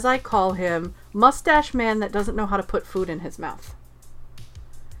is, as I call him, mustache man that doesn't know how to put food in his mouth.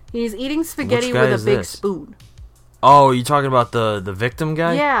 He's eating spaghetti with a big spoon. Oh, you talking about the victim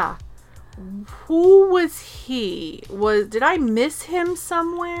guy? Yeah. Who was he? Did I miss him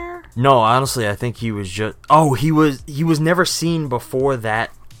somewhere? No, honestly, I think he was just... Oh, he was never seen before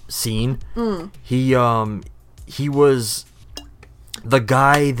that scene. He was the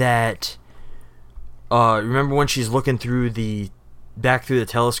guy that... remember when she's looking back through the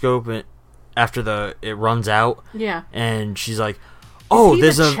telescope and after it runs out? Yeah. And she's like, "Oh,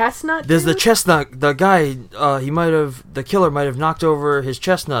 there's the chestnut. There's dude? the chestnut. The guy. The killer might have knocked over his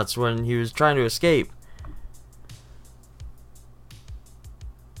chestnuts when he was trying to escape."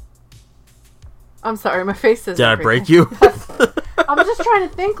 I'm sorry, my face is. Did I break you? I'm just trying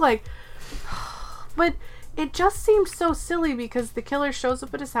to think, like, but it just seems so silly because the killer shows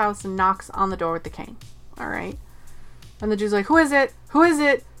up at his house and knocks on the door with the cane. All right, and the dude's like, "Who is it? Who is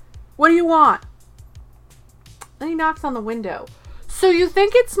it? What do you want?" Then he knocks on the window. So you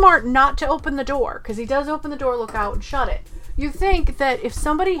think it's smart not to open the door, because he does open the door, look out, and shut it. You think that if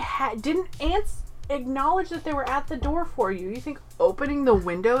somebody didn't acknowledge that they were at the door for you, you think opening the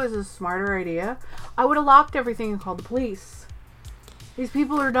window is a smarter idea? I would have locked everything and called the police. These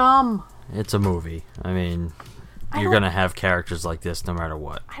people are dumb. It's a movie. I mean, you're going to have characters like this no matter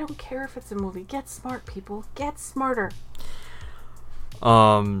what. I don't care if it's a movie. Get smart, people. Get smarter.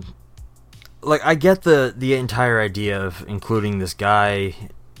 Like, I get the entire idea of including this guy.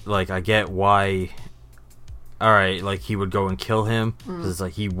 Like, I get why, alright, like, he would go and kill him. Because it's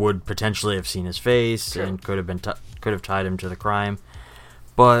like, he would potentially have seen his face and could have tied him to the crime.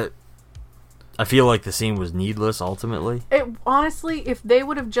 But I feel like the scene was needless, ultimately. Honestly, if they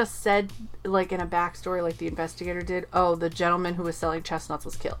would have just said, like, in a backstory like the investigator did, oh, the gentleman who was selling chestnuts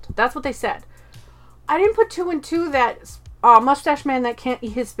was killed. That's what they said. I didn't put two and two that... mustache man that can't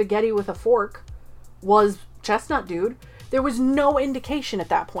eat his spaghetti with a fork was chestnut dude. There was no indication at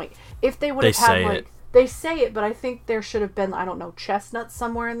that point. If they would have had, like, they say it, but I think there should have been, I don't know, chestnuts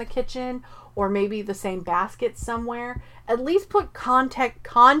somewhere in the kitchen, or maybe the same basket somewhere. At least put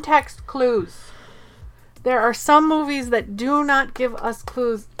context clues. There are some movies that do not give us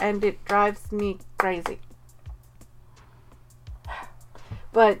clues, and it drives me crazy.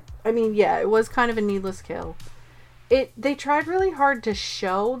 But, I mean, yeah, it was kind of a needless kill. They tried really hard to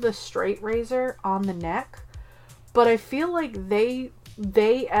show the straight razor on the neck, but I feel like they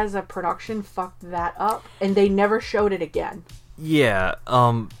as a production fucked that up, and they never showed it again. Yeah,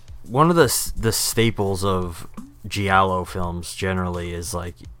 one of the staples of giallo films generally is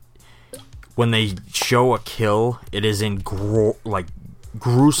like when they show a kill, it is in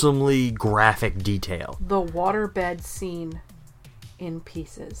gruesomely graphic detail. The waterbed scene in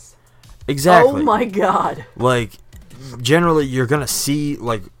pieces. Exactly. Oh my god. Like, generally you're gonna see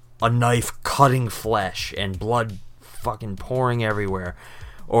like a knife cutting flesh and blood fucking pouring everywhere,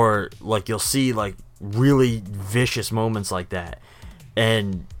 or like you'll see like really vicious moments like that.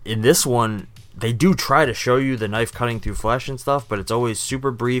 And in this one, they do try to show you the knife cutting through flesh and stuff, but it's always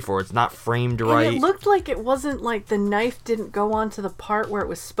super brief, or it's not framed right. And it looked like it wasn't, like, the knife didn't go onto the part where it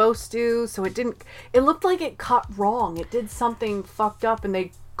was supposed to, so it looked like it cut wrong. It did something fucked up, and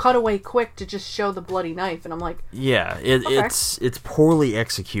they cut away quick to just show the bloody knife, and I'm like... Yeah, it's poorly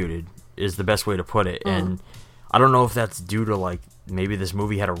executed, is the best way to put it, and I don't know if that's due to, like, maybe this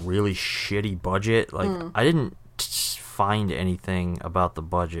movie had a really shitty budget. Like, I didn't find anything about the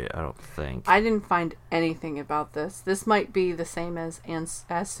budget, I don't think. I didn't find anything about this. This might be the same as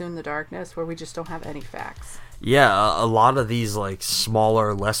Soon the Darkness, where we just don't have any facts. Yeah, a lot of these, like,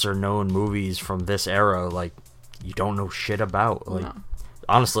 smaller, lesser-known movies from this era, like, you don't know shit about. Like, no.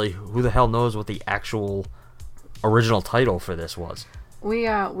 Honestly, who the hell knows what the actual original title for this was? We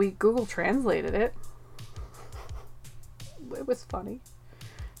Google translated it. It was funny.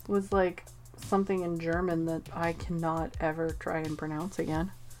 It was, like, something in German that I cannot ever try and pronounce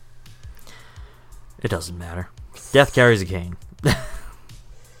again. It doesn't matter. Death carries a cane.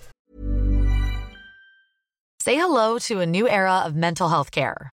 Say hello to a new era of mental health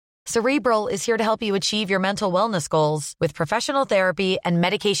care. Cerebral is here to help you achieve your mental wellness goals with professional therapy and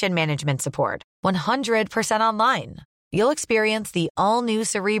medication management support. 100% online. You'll experience the all-new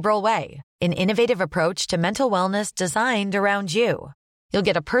Cerebral Way, an innovative approach to mental wellness designed around you. You'll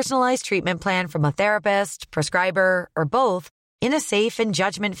get a personalized treatment plan from a therapist, prescriber, or both in a safe and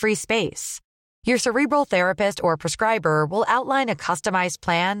judgment-free space. Your Cerebral therapist or prescriber will outline a customized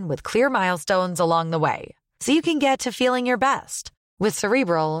plan with clear milestones along the way, so you can get to feeling your best. With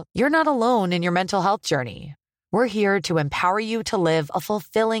Cerebral, you're not alone in your mental health journey. We're here to empower you to live a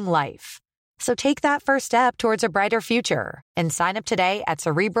fulfilling life. So take that first step towards a brighter future and sign up today at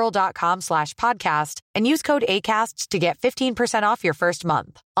Cerebral.com/podcast and use code ACAST to get 15% off your first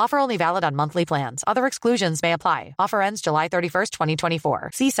month. Offer only valid on monthly plans. Other exclusions may apply. Offer ends July 31st, 2024.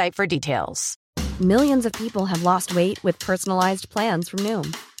 See site for details. Millions of people have lost weight with personalized plans from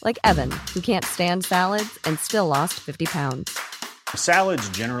Noom. Like Evan, who can't stand salads and still lost 50 pounds. Salads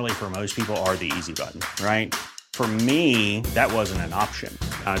generally for most people are the easy button, right? For me, that wasn't an option.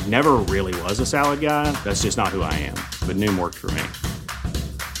 I never really was a salad guy. That's just not who I am. But Noom worked for me.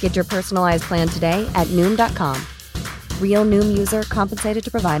 Get your personalized plan today at Noom.com. Real Noom user compensated to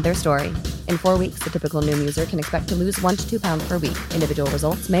provide their story. In 4 weeks, the typical Noom user can expect to lose 1 to 2 pounds per week. Individual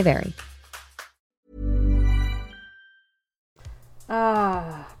results may vary.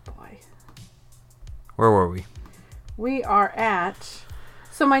 Boy. Where were we? We are at...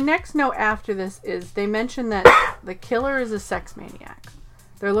 So my next note after this is they mentioned that the killer is a sex maniac.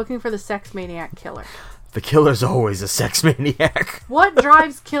 They're looking for the sex maniac killer. The killer's always a sex maniac. What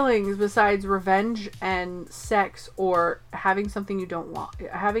drives killings besides revenge and sex, or having something you don't want,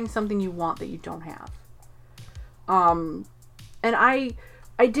 having something you want that you don't have? And I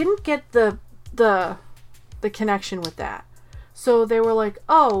didn't get the connection with that. So they were like,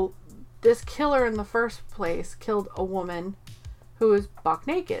 oh, this killer in the first place killed a woman who was buck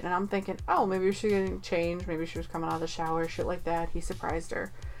naked. And I'm thinking, oh, maybe she was getting changed. Maybe she was coming out of the shower, shit like that. He surprised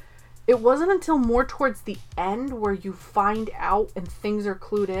her. It wasn't until more towards the end where you find out and things are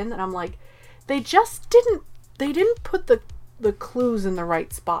clued in. And I'm like, they didn't put the clues in the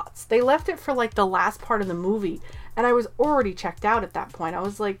right spots. They left it for like the last part of the movie. And I was already checked out at that point. I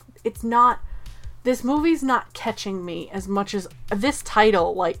was like, this movie's not catching me as much as this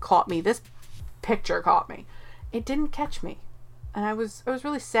title like caught me. This picture caught me. It didn't catch me. And I was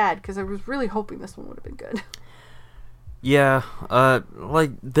really sad because I was really hoping this one would have been good. Yeah,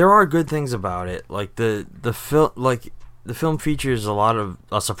 like there are good things about it. Like the film features a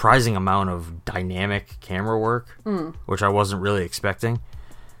surprising amount of dynamic camera work, which I wasn't really expecting.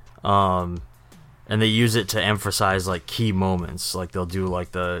 And they use it to emphasize like key moments. Like they'll do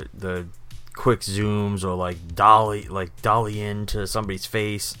like the quick zooms or like dolly into somebody's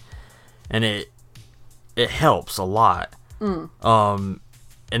face, and it helps a lot. And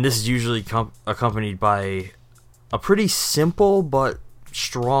this is usually accompanied by a pretty simple but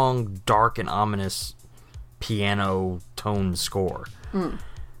strong, dark and ominous piano tone score.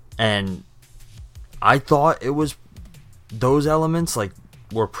 And I thought it was those elements like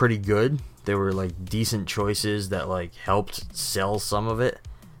were pretty good. They were like decent choices that like helped sell some of it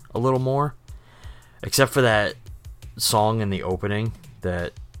a little more, except for that song in the opening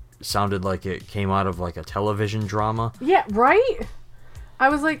that sounded like it came out of like a television drama. Yeah, right? I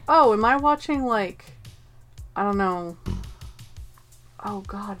was like, oh, am I watching like, I don't know. Oh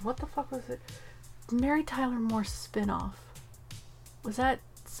God, what the fuck was it? Mary Tyler Moore spinoff. Was that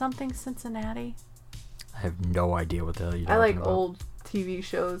something Cincinnati? I have no idea what the hell you're talking about. I like about. old TV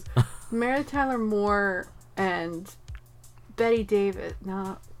shows. Mary Tyler Moore and Betty Davis.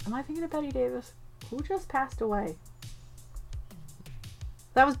 No, am I thinking of Betty Davis? Who just passed away?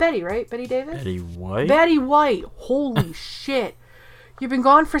 That was Betty, right? Betty Davis? Betty White? Betty White. Holy shit. You've been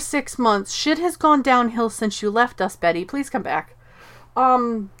gone for 6 months. Shit has gone downhill since you left us, Betty. Please come back.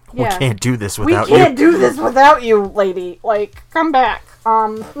 Yeah. We can't do this without you. We can't do this without you, lady. Like, come back.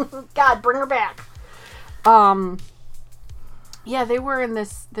 God, bring her back. Yeah, they were in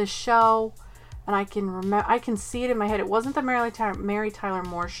this show, and I can see it in my head. It wasn't the Mary Tyler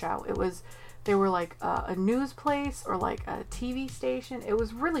Moore show. They were like a news place or like a TV station. It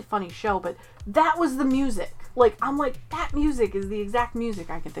was a really funny show, but that was the music. Like, I'm like, that music is the exact music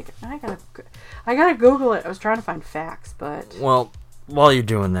I can think of. I gotta Google it. I was trying to find facts, but... Well, while you're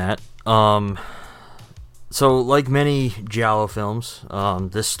doing that, so like many Giallo films,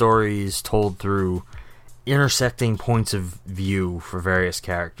 this story is told through intersecting points of view for various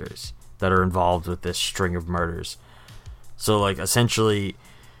characters that are involved with this string of murders. So, like, essentially,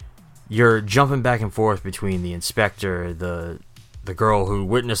 you're jumping back and forth between the inspector, the girl who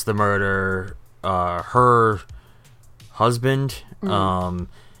witnessed the murder, her husband,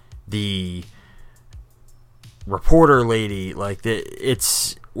 the reporter lady. Like,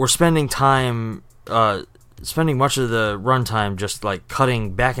 we're spending time spending much of the runtime just like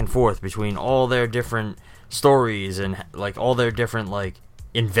cutting back and forth between all their different stories and like all their different like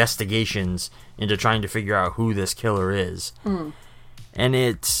investigations into trying to figure out who this killer is. And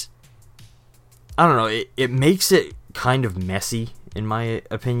it's, I don't know, it makes it kind of messy in my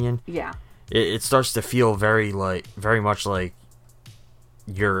opinion. Yeah. It starts to feel very much like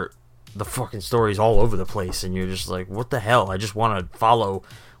the fucking story's all over the place, and you're just like, what the hell? I just want to follow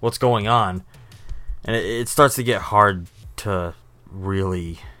what's going on. And it starts to get hard to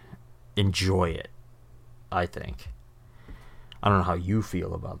really enjoy it, I think. I don't know how you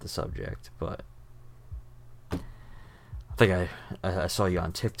feel about the subject, but I think I saw you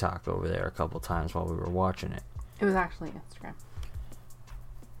on TikTok over there a couple times while we were watching it. It was actually Instagram.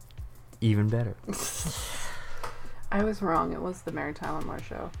 Even better. I was wrong. It was the Mary Tyler Moore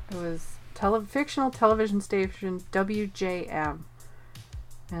Show. It was fictional television station WJM.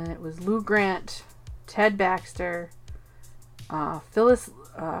 And it was Lou Grant, Ted Baxter, Cloris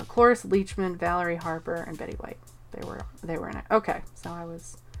Leachman, Valerie Harper, and Betty White. They were in it. Okay, so I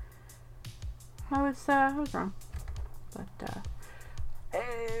was wrong. But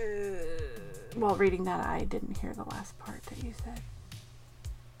while reading that, I didn't hear the last part that you said.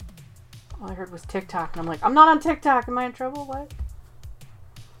 All I heard was TikTok, and I'm like, I'm not on TikTok. Am I in trouble? What?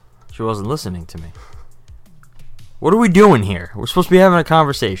 She wasn't listening to me. What are we doing here? We're supposed to be having a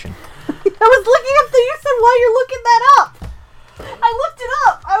conversation. I was looking up the. You said while you're looking that up. I looked it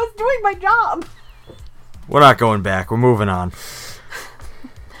up. I was doing my job. We're not going back. We're moving on.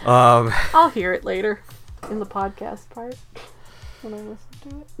 I'll hear it later in the podcast part when I listen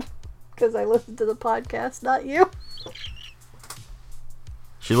to it, because I listen to the podcast, not you.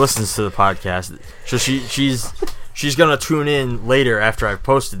 She listens to the podcast, so she's gonna tune in later after I've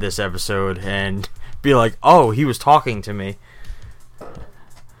posted this episode and be like, "Oh, he was talking to me."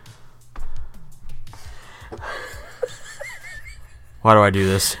 Why do I do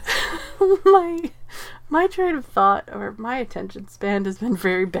this? My train of thought, or my attention span, has been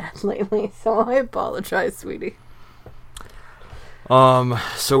very bad lately, so I apologize, sweetie.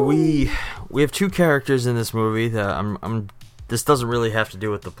 So we have two characters in this movie that this doesn't really have to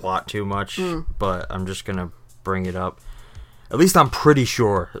do with the plot too much, but I'm just gonna bring it up. At least I'm pretty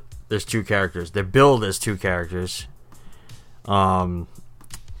sure there's two characters. They're billed as two characters.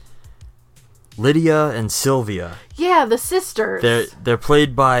 Lydia and Sylvia. Yeah, the sisters. They're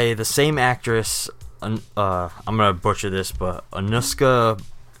played by the same actress. I'm gonna butcher this, but Anushka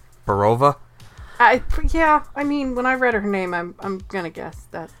Barova. I mean, when I read her name, I'm gonna guess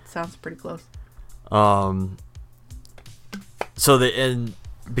that sounds pretty close. So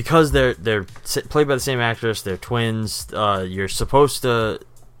because they're played by the same actress, they're twins. You're supposed to.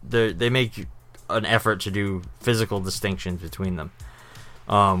 They make an effort to do physical distinctions between them,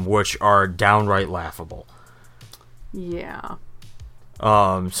 which are downright laughable. Yeah.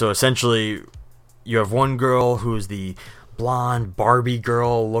 So essentially, you have one girl who's the blonde Barbie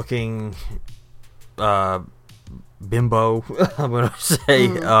girl looking bimbo, I'm gonna say,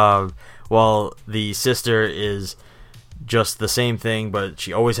 while the sister is just the same thing, but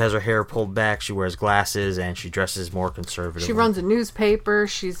she always has her hair pulled back, she wears glasses, and she dresses more conservatively. She runs a newspaper.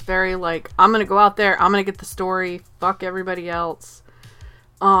 She's very like, I'm gonna go out there, I'm gonna get the story, fuck everybody else.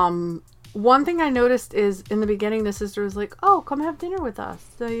 One thing I noticed is in the beginning, the sister was like, oh, come have dinner with us.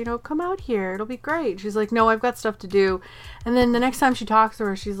 So, come out here. It'll be great. She's like, no, I've got stuff to do. And then the next time she talks to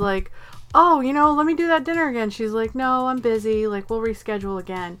her, she's like, oh, let me do that dinner again. She's like, no, I'm busy. Like, we'll reschedule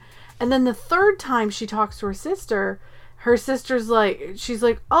again. And then the third time she talks to her sister's like, she's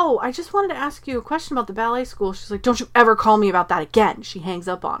like, oh, I just wanted to ask you a question about the ballet school. She's like, don't you ever call me about that again. She hangs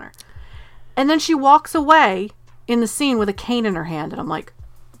up on her. And then she walks away in the scene with a cane in her hand. And I'm like,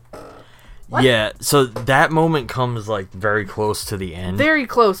 what? Yeah, so that moment comes like very close to the end. Very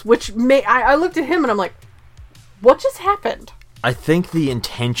close, which I looked at him and I'm like, what just happened? I think the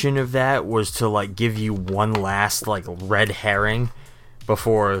intention of that was to like give you one last like red herring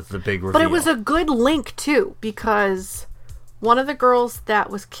before the big reveal. But it was a good link too, because one of the girls that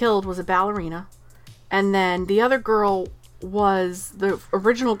was killed was a ballerina, and then the other girl was the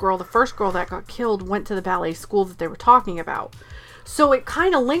original girl, the first girl that got killed went to the ballet school that they were talking about. So it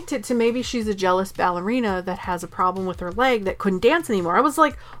kind of linked it to maybe she's a jealous ballerina that has a problem with her leg that couldn't dance anymore. I was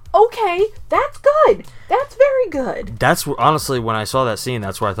like, okay, that's good. That's very good. That's honestly, when I saw that scene,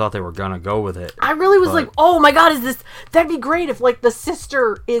 that's where I thought they were gonna go with it. I really was like, oh my god, that'd be great if like the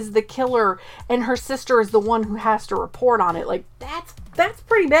sister is the killer and her sister is the one who has to report on it. Like that's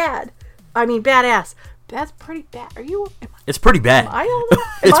pretty bad. I mean, badass. That's pretty bad. It's pretty bad.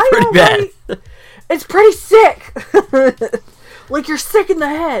 It's pretty bad. It's pretty sick. Like you're sick in the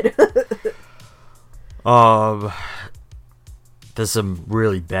head. There's some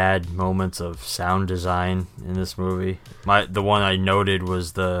really bad moments of sound design in this movie. The one I noted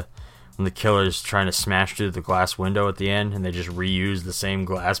was when the killer's trying to smash through the glass window at the end, and they just reuse the same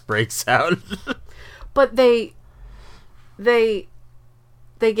glass break sound. But they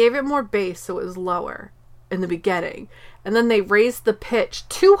gave it more bass, so it was lower in the beginning, and then they raised the pitch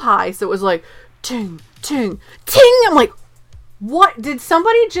too high, so it was like ting ting ting. I'm like, what? Did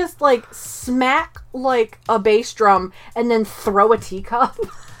somebody just like smack like a bass drum and then throw a teacup?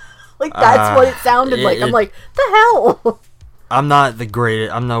 Like that's what it sounded like. I'm like, the hell? I'm not the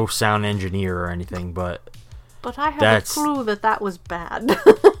greatest. I'm no sound engineer or anything, but I had a clue that was bad.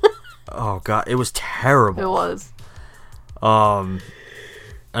 Oh god, it was terrible. It was.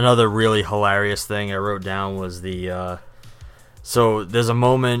 Another really hilarious thing I wrote down was so there's a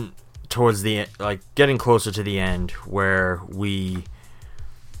moment towards the like getting closer to the end where we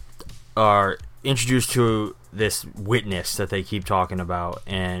are introduced to this witness that they keep talking about,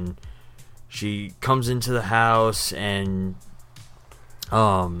 and she comes into the house and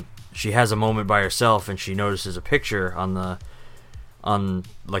she has a moment by herself, and she notices a picture on the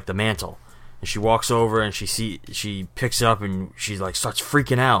mantle, and she walks over and she picks it up and she like starts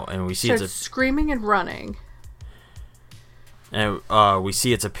freaking out, and we see it's screaming and running. And we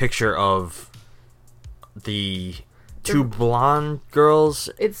see it's a picture of the two blonde girls.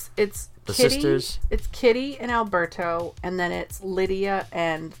 It's the Kitty, sisters. It's Kitty and Alberto, and then it's Lydia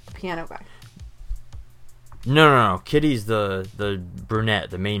and the piano guy. No. Kitty's the brunette,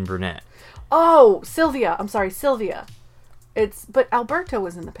 the main brunette. Oh, Sylvia. I'm sorry, Sylvia. But Alberto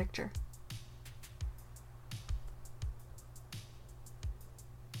was in the picture.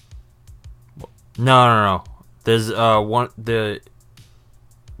 No. There's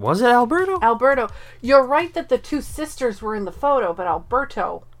was it Alberto? Alberto. You're right that the two sisters were in the photo, but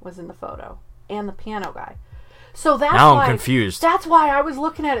Alberto was in the photo and the piano guy. So that's now why I'm confused. That's why I was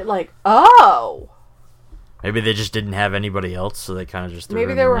looking at it like, oh. Maybe they just didn't have anybody else, so they kind of just threw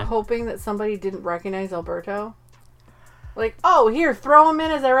Maybe him they in were there. hoping that somebody didn't recognize Alberto. Like, oh, here, throw him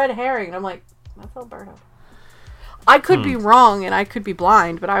in as a red herring. And I'm like, that's Alberto. I could be wrong and I could be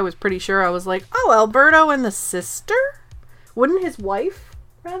blind, but I was pretty sure. I was like, oh, Alberto and the sister? Wouldn't his wife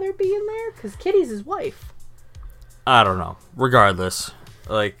rather be in there? Because Kitty's his wife. I don't know. Regardless,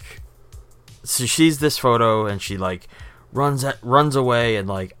 like, so she's this photo and she like runs away, and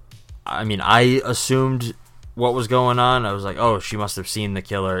like, I mean, I assumed what was going on. I was like, oh, she must have seen the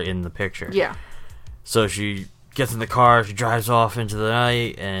killer in the picture. Yeah. So she gets in the car, she drives off into the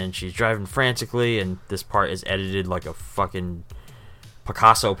night, and she's driving frantically, and this part is edited like a fucking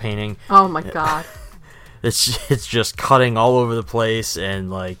Picasso painting. Oh my god. It's just cutting all over the place and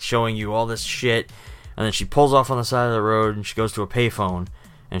like showing you all this shit, and then she pulls off on the side of the road and she goes to a payphone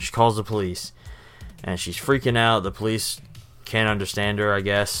and she calls the police, and she's freaking out. The police can't understand her, I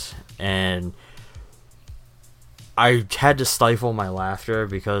guess, and I had to stifle my laughter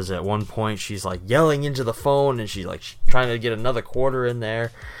because at one point she's like yelling into the phone and she's trying to get another quarter in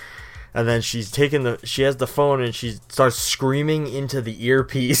there, and then she has the phone and she starts screaming into the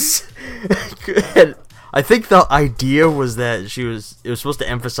earpiece. And I think the idea was that it was supposed to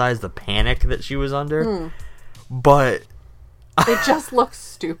emphasize the panic that she was under, but it just looks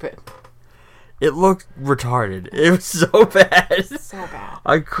stupid. It looked retarded. It was so bad. So bad.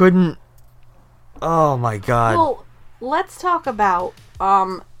 I couldn't. Oh my god. Well, let's talk about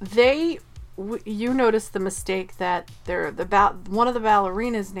you noticed the mistake that one of the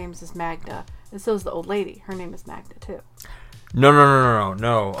ballerinas' names is Magda, and so is the old lady. Her name is Magda too.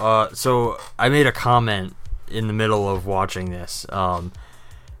 No. So I made a comment in the middle of watching this, and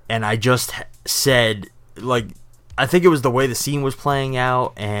I just said, like, I think it was the way the scene was playing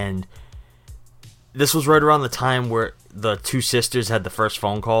out, and this was right around the time where the two sisters had the first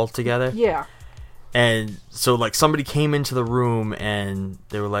phone call together. Yeah. And so, like, somebody came into the room and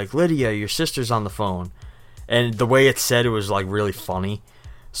they were like, Lydia, your sister's on the phone. And the way it said, it was, like, really funny.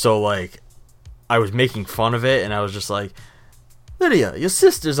 So, like, I was making fun of it, and I was just like, Lydia, your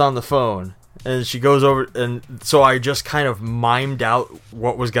sister's on the phone. And she goes over, and so I just kind of mimed out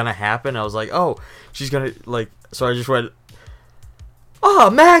what was going to happen. I was like, oh, she's going to, like, so I just went, oh,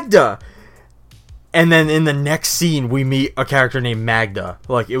 Magda! And then in the next scene, we meet a character named Magda.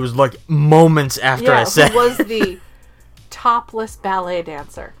 Like, it was like moments after I said it. Was the topless ballet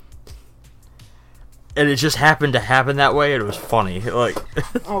dancer. And it just happened to happen that way, and it was funny. Like,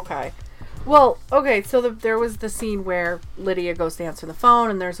 okay. Well, okay, so there was the scene where Lydia goes to answer the phone,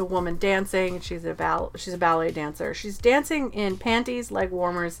 and there's a woman dancing, and she's a ballet dancer. She's dancing in panties, leg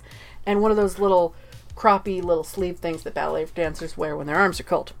warmers, and one of those little croppy little sleeve things that ballet dancers wear when their arms are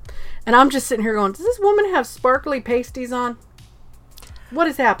cold. And I'm just sitting here going, does this woman have sparkly pasties on? What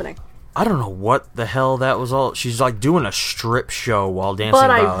is happening? I don't know what the hell that was all. She's like doing a strip show while dancing. But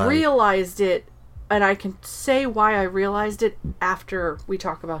ballet. I realized it, and I can say why I realized it after we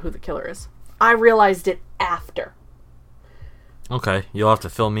talk about who the killer is. I realized it after. Okay, you'll have to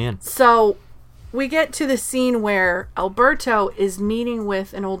fill me in. So we get to the scene where Alberto is meeting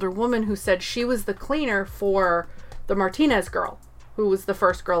with an older woman who said she was the cleaner for the Martinez girl, who was the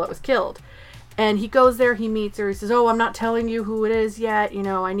first girl that was killed. And he goes there, he meets her, he says, oh, I'm not telling you who it is yet, you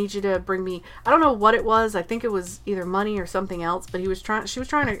know, I need you to bring me, I don't know what it was, I think it was either money or something else, but she was trying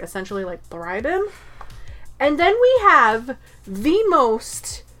to essentially, like, bribe him. And then we have the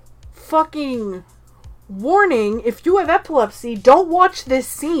most fucking warning, if you have epilepsy, don't watch this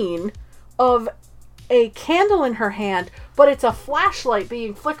scene of a candle in her hand, but it's a flashlight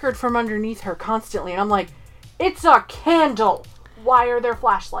being flickered from underneath her constantly. And I'm like, it's a candle. Why are there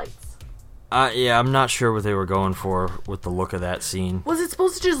flashlights? Yeah, I'm not sure what they were going for with the look of that scene. Was it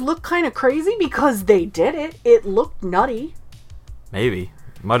supposed to just look kind of crazy? Because they did it. It looked nutty. Maybe.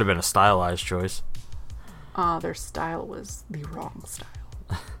 It might have been a stylized choice. Their style was the wrong style.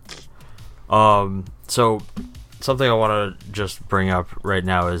 So something I want to just bring up right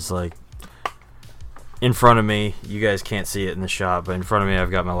now is, like, in front of me, you guys can't see it in the shot, but in front of me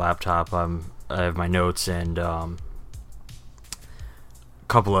I've got my laptop. I have my notes and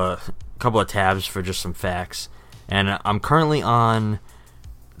couple of tabs for just some facts. And I'm currently on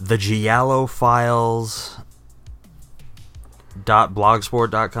the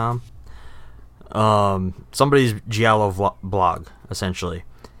giallofiles.blogsport.com. Somebody's giallo blog, essentially.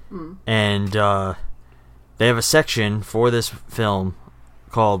 And they have a section for this film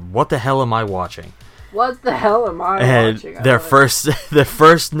called "What the Hell Am I Watching?" What the hell am I watching? And their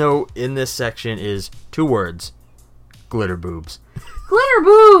first note in this section is 2 words: glitter boobs. Glitter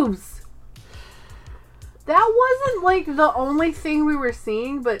boobs! That wasn't, like, the only thing we were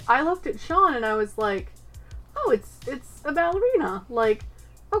seeing, but I looked at Sean and I was like, oh, it's a ballerina. Like,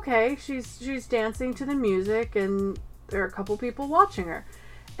 okay, she's dancing to the music and there are a couple people watching her.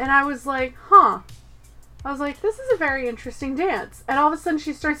 And I was like, huh. I was like, this is a very interesting dance. And all of a sudden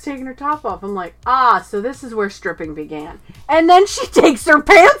she starts taking her top off. I'm like, so this is where stripping began. And then she takes her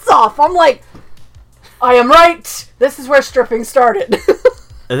pants off. I'm like, I am right. This is where stripping started.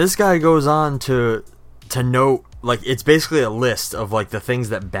 And this guy goes on to note, like, it's basically a list of, like, the things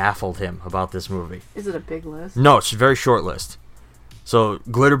that baffled him about this movie. Is it a big list? No, it's a very short list. So,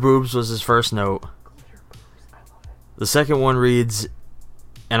 glitter boobs was his first note. Glitter boobs, I love it. The second one reads,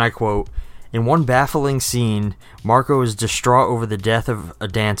 and I quote, "In one baffling scene, Marco is distraught over the death of a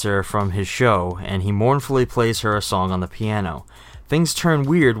dancer from his show, and he mournfully plays her a song on the piano. Things turn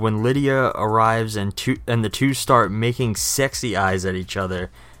weird when Lydia arrives and the two start making sexy eyes at each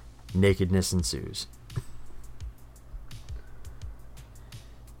other. Nakedness ensues."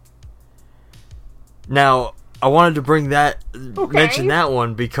 Now, I wanted to mention that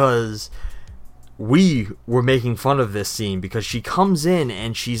one because we were making fun of this scene because she comes in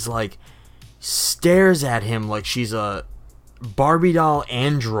and she's like, stares at him like she's a Barbie doll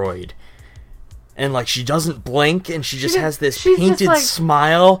android. And, like, she doesn't blink and she just has this painted like...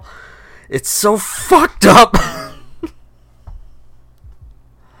 smile. It's so fucked up.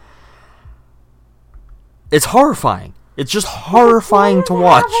 It's horrifying. It's just horrifying to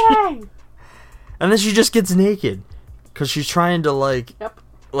watch. And then she just gets naked because she's trying to, like,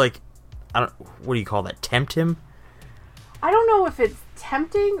 what do you call that? Tempt him? I don't know if it's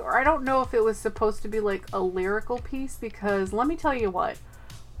tempting or I don't know if it was supposed to be, like, a lyrical piece because let me tell you what,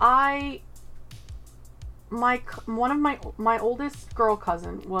 one of my oldest girl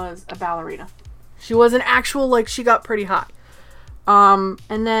cousin was a ballerina. She was an actual, like, she got pretty high. And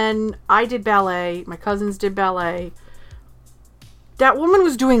then I did ballet. My cousins did ballet. That woman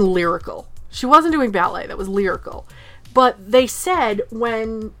was doing lyrical. She wasn't doing ballet. That was lyrical. But they said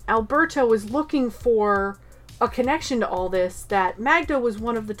when Alberto was looking for a connection to all this, that Magda was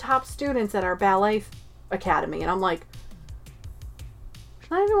one of the top students at our ballet academy. And I'm like, she's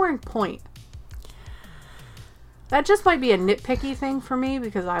not even wearing point. That just might be a nitpicky thing for me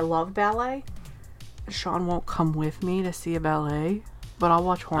because I love ballet. Sean won't come with me to see a ballet, but I'll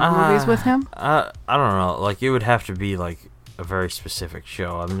watch horror movies with him. I don't know. Like, it would have to be, like, a very specific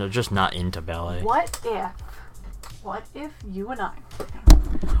show. I'm just not into ballet. What if you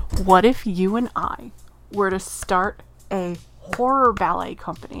and I were to start a horror ballet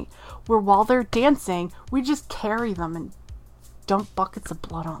company where while they're dancing, we just carry them and dump buckets of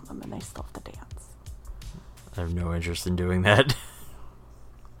blood on them and they still have to dance? I have no interest in doing that.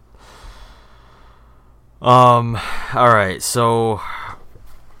 Alright, so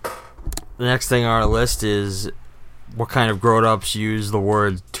The next thing on our list is what kind of grown-ups use the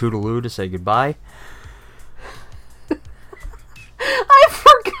word toodaloo to say goodbye. I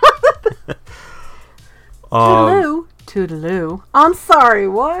forgot. Toodaloo. Toodaloo. I'm sorry,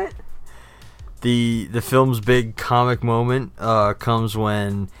 what? The film's big comic moment comes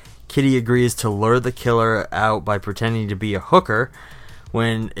when Kitty agrees to lure the killer out by pretending to be a hooker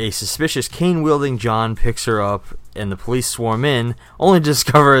when a suspicious cane-wielding John picks her up and the police swarm in, only to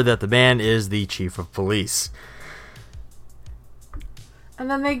discover that the man is the chief of police. And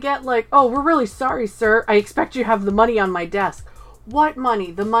then they get like, oh, we're really sorry, sir. I expect you have the money on my desk. What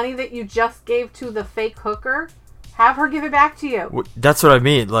money? The money that you just gave to the fake hooker? Have her give it back to you. That's what I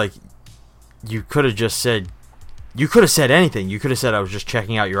mean. Like, you could have just said... You could have said anything. You could have said, I was just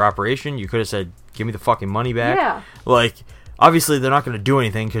checking out your operation. You could have said, give me the fucking money back. Yeah. Like, obviously they're not going to do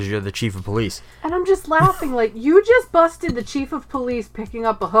anything because you're the chief of police. And I'm just laughing. Like, you just busted the chief of police picking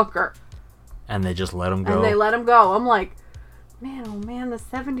up a hooker. And they just let him go. And they let him go. I'm like, man, oh man, the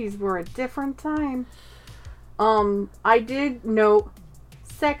 70s were a different time. I did note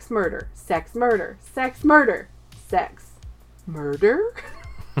sex murder, sex murder, sex murder, sex murder.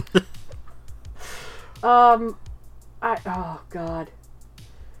 Oh god.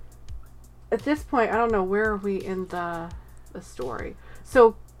 At this point, I don't know, where are we in the story?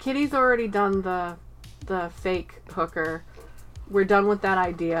 So Kitty's already done the fake hooker. We're done with that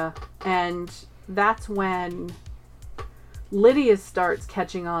idea, and that's when Lydia starts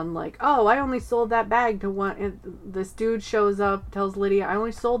catching on, like, oh, I only sold that bag to one. This dude shows up, tells Lydia, I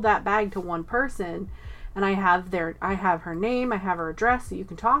only sold that bag to one person, and I have her name, I have her address, so you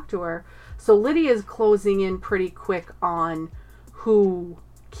can talk to her. So Lydia's closing in pretty quick on who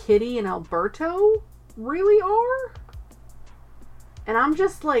Kitty and Alberto really are. And I'm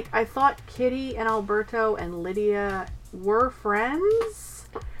just like, I thought Kitty and Alberto and Lydia were friends.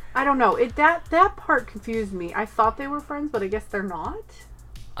 I don't know. That part confused me. I thought they were friends, but I guess they're not.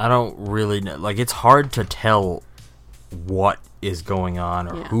 I don't really know. Like, it's hard to tell what is going on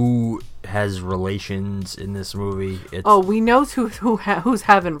or who has relations in this movie. We know who's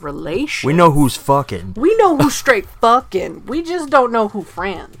having relations. We know who's fucking. We know who's straight fucking. We just don't know who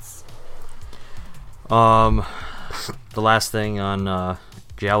friends. The last thing on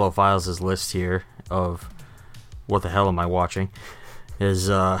Giallo Files' list here of what the hell am I watching is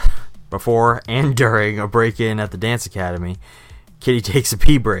before and during a break-in at the dance academy, Kitty takes a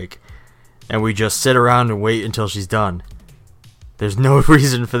pee break, and we just sit around and wait until she's done. There's no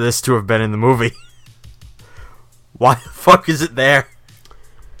reason for this to have been in the movie. Why the fuck is it there?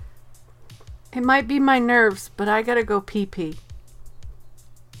 It might be my nerves, but I gotta go pee-pee.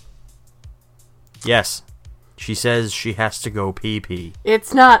 Yes. She says she has to go pee-pee.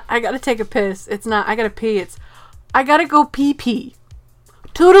 It's not, I gotta take a piss. It's not, I gotta pee. It's, I gotta go pee-pee.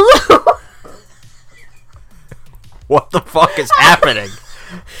 Toodaloo! What the fuck is happening?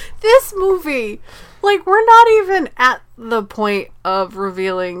 This movie, like, we're not even at the point of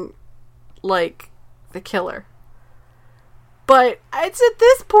revealing, like, the killer. But it's at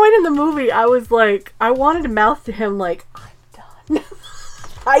this point in the movie, I was like, I wanted to mouth to him, like, I'm done.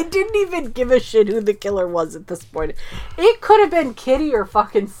 I didn't even give a shit who the killer was at this point. It could have been Kitty or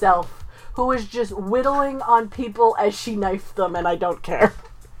fucking Self, who was just whittling on people as she knifed them, and I don't care.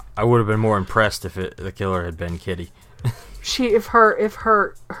 I would have been more impressed if the killer had been Kitty. If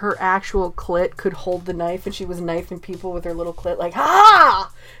her actual clit could hold the knife, and she was knifing people with her little clit, like,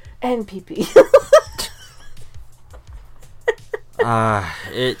 ha! And pee-pee.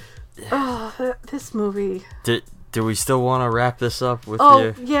 This movie. Do we still want to wrap this up with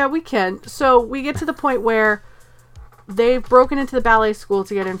you? Yeah, we can. So we get to the point where they've broken into the ballet school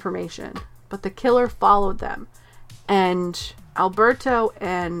to get information, but the killer followed them. And Alberto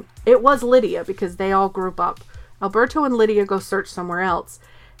and... It was Lydia, because they all group up. Alberto and Lydia go search somewhere else,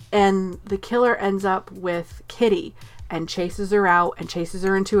 and the killer ends up with Kitty and chases her out and chases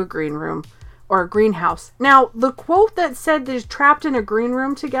her into a green room, or a greenhouse. Now, the quote that said they're trapped in a green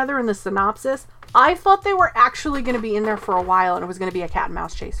room together in the synopsis, I thought they were actually going to be in there for a while, and it was going to be a cat and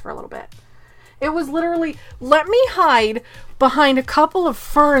mouse chase for a little bit. It was literally, let me hide behind a couple of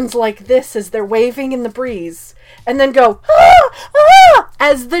ferns like this as they're waving in the breeze, and then go, ah, ah,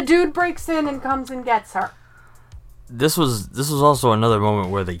 as the dude breaks in and comes and gets her. This was also another moment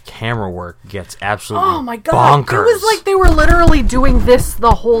where the camera work gets absolutely oh my god bonkers. It was like they were literally doing this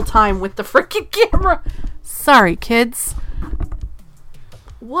the whole time with the freaking camera. Sorry, kids.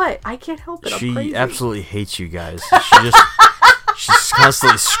 What? I can't help it. She absolutely hates you guys. She's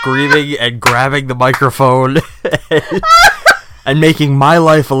constantly screaming and grabbing the microphone and making my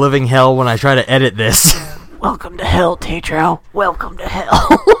life a living hell when I try to edit this. Welcome to hell, Tetro. Welcome to hell.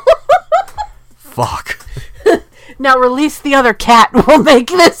 fuck. Now release the other cat. We'll make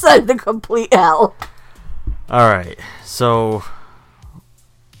this a complete hell. Alright, so...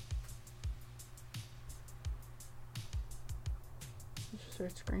 Just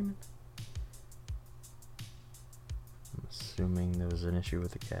start screaming. I'm assuming there was an issue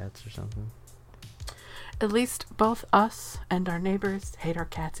with the cats or something. At least both us and our neighbors hate our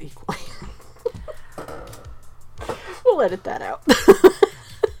cats equally. We'll edit that out.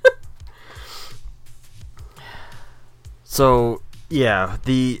 So, yeah,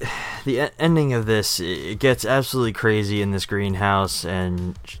 the ending of this, it gets absolutely crazy in this greenhouse,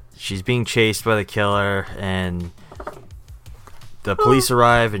 and she's being chased by the killer, and the police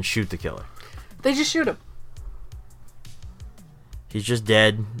arrive and shoot the killer. They just shoot him. He's just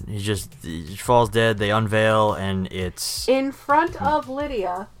dead. He falls dead. They unveil, and it's... In front of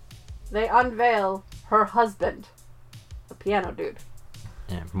Lydia, they unveil her husband. The piano dude.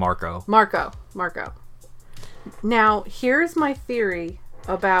 Yeah, Marco. Now, here's my theory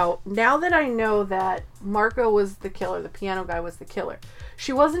about... Now that I know that Marco was the killer, the piano guy was the killer,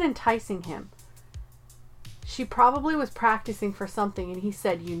 she wasn't enticing him. She probably was practicing for something, and he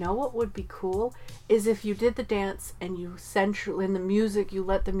said, you know what would be cool? Is if you did the dance and you in the music, you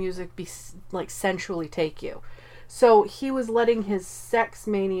let the music be like sensually take you. So he was letting his sex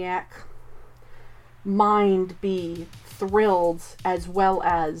maniac mind be thrilled as well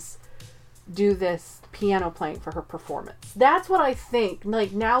as do this piano playing for her performance. That's what I think.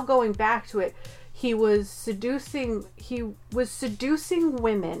 Like, now going back to it, he was seducing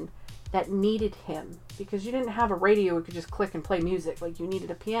women that needed him, because you didn't have a radio you could just click and play music. Like, you needed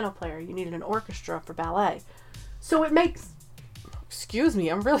a piano player, you needed an orchestra for ballet. So it makes... Excuse me,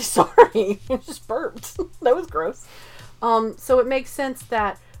 I'm really sorry. I just burped. That was gross. So it makes sense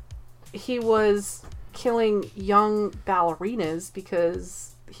that he was killing young ballerinas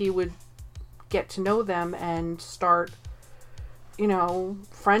because he would get to know them and start,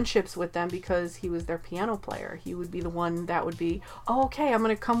 friendships with them because he was their piano player. He would be the one that would be, oh, okay, I'm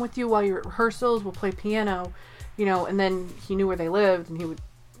going to come with you while you're at rehearsals. We'll play piano, and then he knew where they lived and he would,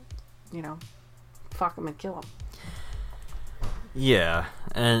 fuck them and kill them. Yeah,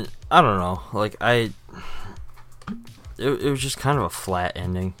 and I don't know, like, it was just kind of a flat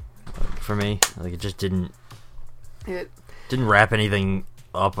ending for me. Like, it just didn't wrap anything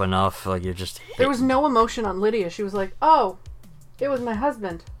up enough. Like, it just hit. There was no emotion on Lydia. She was like, oh, it was my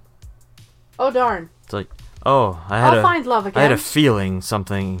husband. Oh, darn. It's like, oh, I'll find love again. I had a feeling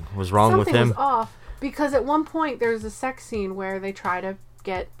something was wrong with him. Something was off, because at one point there's a sex scene where they try to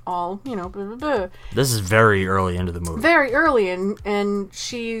get all, blah, blah, blah. This is very early into the movie. Very early, and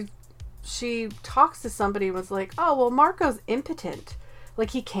she talks to somebody and was like, oh, well, Marco's impotent.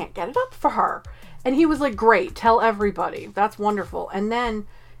 Like, he can't get it up for her. And he was like, great, tell everybody. That's wonderful. And then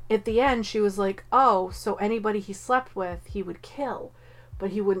at the end, she was like, oh, so anybody he slept with, he would kill.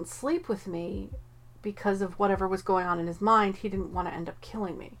 But he wouldn't sleep with me because of whatever was going on in his mind. He didn't want to end up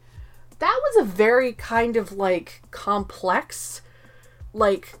killing me. That was a very kind of, like, complex,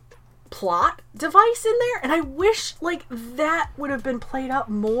 like, plot device in there. And I wish, like, that would have been played up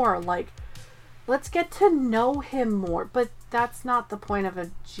more. Like, let's get to know him more. But that's not the point of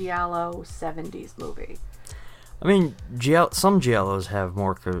a Giallo 70s movie. I mean, some Giallos have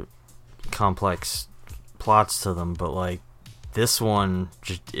more complex plots to them, but, like, this one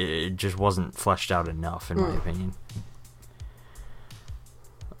just wasn't fleshed out enough, in my opinion.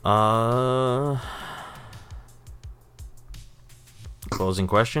 Closing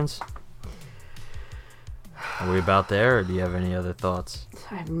questions? Are we about there, or do you have any other thoughts?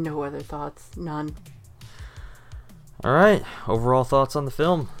 I have no other thoughts. None. All right. Overall thoughts on the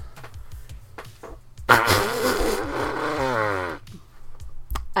film? I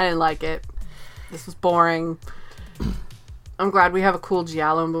didn't like it. This was boring. I'm glad we have a cool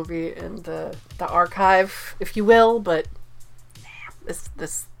Giallo movie in the archive, if you will, but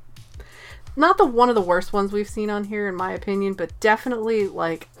this not one of the worst ones we've seen on here, in my opinion, but definitely,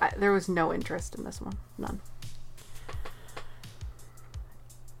 like, there was no interest in this one. None.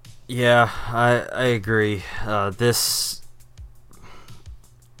 Yeah, I agree. I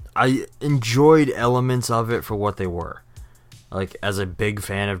enjoyed elements of it for what they were. Like, as a big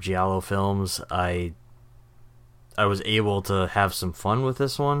fan of Giallo films, I was able to have some fun with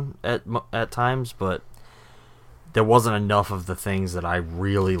this one at times, but there wasn't enough of the things that I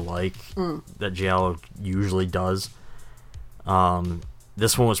really like that Giallo usually does.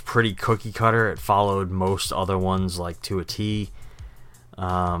 This one was pretty cookie cutter. It followed most other ones, like, to a T.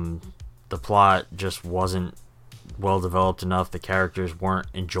 The plot just wasn't well developed enough. The characters weren't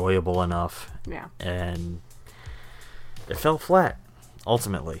enjoyable enough. Yeah. And it fell flat,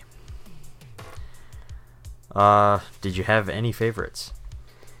 ultimately. Did you have any favorites?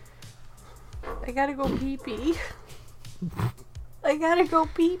 I gotta go pee-pee. I gotta go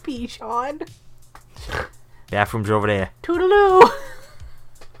pee-pee, Sean. Bathroom's over there. Toodaloo.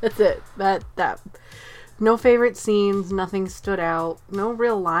 That's it. That. No favorite scenes. Nothing stood out. No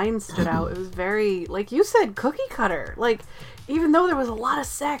real lines stood out. It was very, like you said, cookie cutter. Like, even though there was a lot of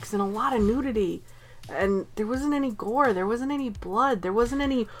sex and a lot of nudity, and there wasn't any gore, there wasn't any blood, there wasn't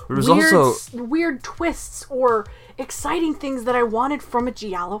any weird twists or exciting things that I wanted from a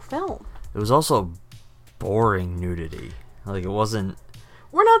giallo film. It was also boring nudity. Like, it wasn't...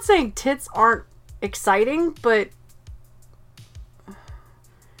 We're not saying tits aren't exciting, but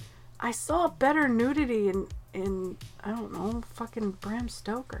I saw better nudity in I don't know, fucking Bram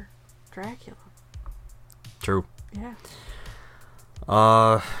Stoker, Dracula. True. Yeah.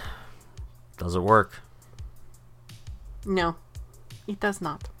 Does it work? No, it does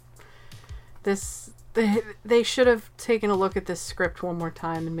not. They should have taken a look at this script one more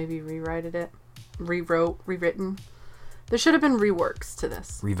time and maybe rewritten. There should have been reworks to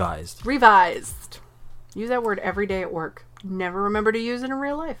this. Revised. Use that word every day at work. Never remember to use it in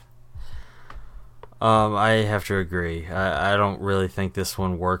real life. I have to agree. I don't really think this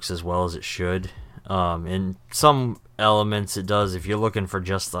one works as well as it should. In some elements it does. If you're looking for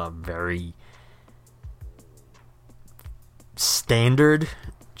just a very standard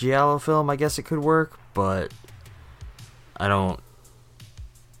giallo film, I guess it could work, but I don't...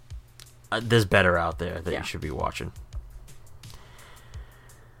 there's better out there that you should be watching.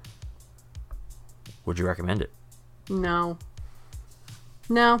 Would you recommend it? No.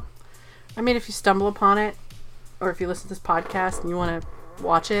 I mean, if you stumble upon it, or if you listen to this podcast and you want to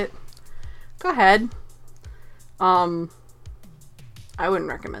watch it, go ahead. I wouldn't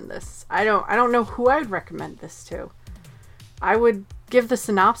recommend this. I don't know who I would recommend this to. I would give the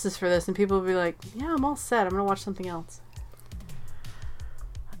synopsis for this and people would be like, yeah, I'm all set. I'm going to watch something else.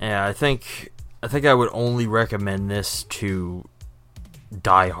 Yeah, I think I would only recommend this to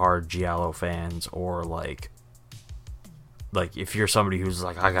diehard giallo fans, or like if you're somebody who's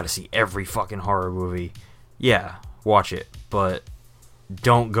like, I gotta see every fucking horror movie, yeah, watch it, but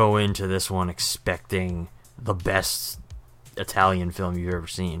don't go into this one expecting the best Italian film you've ever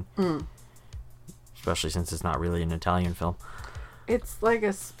seen. Especially since it's not really an Italian film. It's like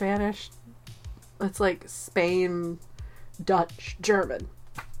a Spanish, it's like Spain, Dutch, German,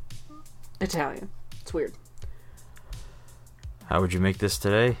 Italian. It's weird. How would you make this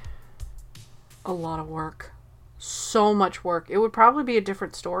today? A lot of work. So much work. It would probably be a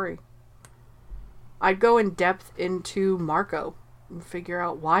different story. I'd go in depth into Marco and figure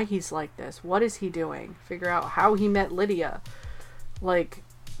out why he's like this. What is he doing? Figure out how he met Lydia. Like,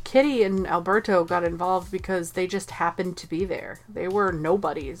 Kitty and Alberto got involved because they just happened to be there. They were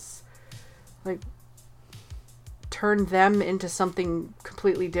nobodies. Like, turn them into something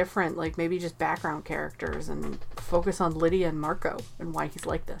completely different, like maybe just background characters, and focus on Lydia and Marco and why he's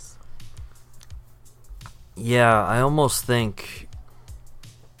like this. Yeah, I almost think,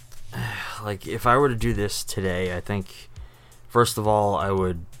 like, if I were to do this today, I think, first of all, I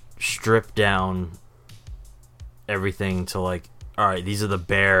would strip down everything to, like, alright, these are the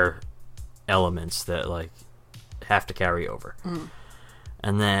bare elements that, like, have to carry over.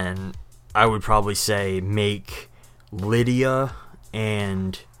 And then I would probably say make Lydia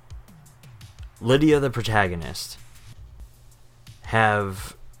the protagonist,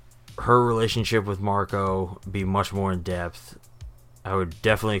 have her relationship with Marco be much more in depth. I would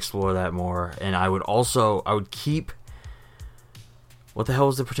definitely explore that more, and I would keep, what the hell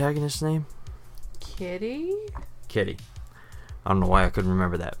was the protagonist's name? Kitty. I don't know why I couldn't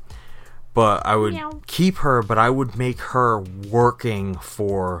remember that. But I would keep her, but I would make her working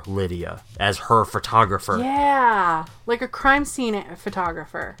for Lydia as her photographer. Yeah, like a crime scene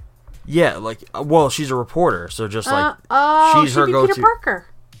photographer. Yeah, like, well, she's a reporter, so just like, she's her go-to. Peter Parker.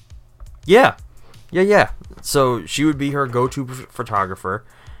 Yeah. So she would be her go-to photographer,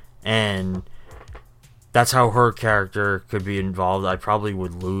 and that's how her character could be involved. I probably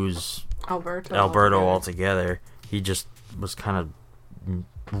would lose Alberto altogether. He just was kind of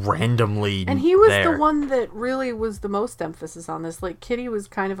randomly and he was there. The one that really was the most emphasis on this. Like, Kitty was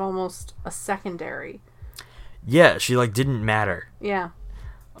kind of almost a secondary. Yeah, she, like, didn't matter. Yeah.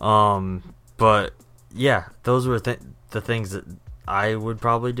 But yeah, those were the things that I would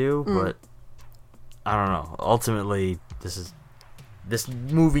probably do, but I don't know. Ultimately, this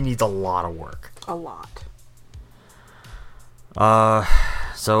movie needs a lot of work. A lot.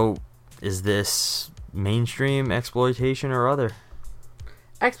 So is this mainstream exploitation or other?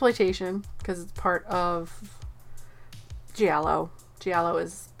 Exploitation, because it's part of giallo. Giallo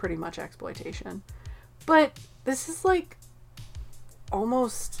is pretty much exploitation. But this is like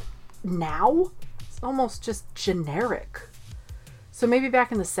almost now. It's almost just generic. So maybe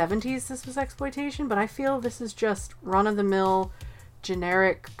back in the 70s this was exploitation, but I feel this is just run-of-the-mill,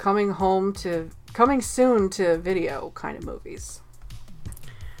 generic, coming soon to video kind of movies.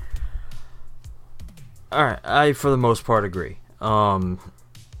 Alright, I for the most part agree. I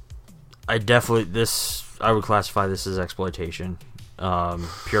would classify this as exploitation.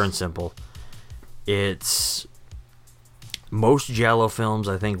 Pure and simple. It's most giallo films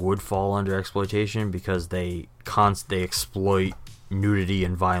I think would fall under exploitation because they exploit nudity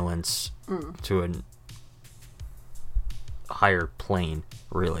and violence to a higher plane,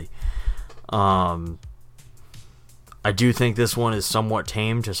 really. I do think this one is somewhat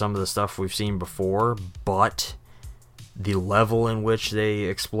tame to some of the stuff we've seen before, but the level in which they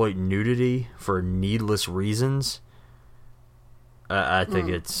exploit nudity for needless reasons, I think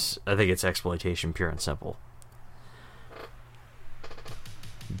it's exploitation, pure and simple.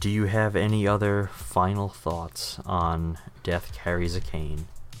 Do you have any other final thoughts on Death Carries a Cane,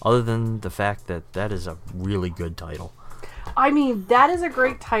 other than the fact that that is a really good title? I mean, that is a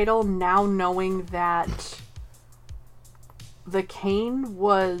great title now, knowing that the cane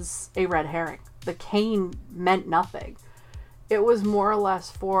was a red herring. The cane meant nothing. It was more or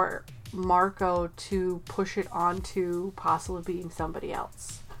less for Marco to push it onto possibly being somebody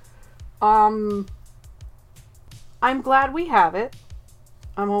else. I'm glad we have it.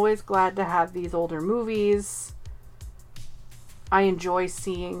 I'm always glad to have these older movies. I enjoy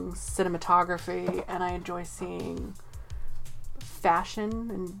seeing cinematography, and I enjoy seeing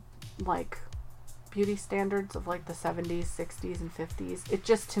fashion and like beauty standards of like the 70s, 60s, and 50s. It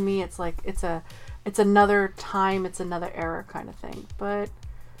just, to me, it's like it's another time, it's another era kind of thing. But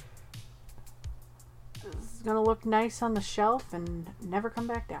it's gonna look nice on the shelf and never come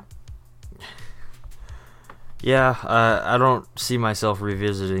back down. Yeah, I don't see myself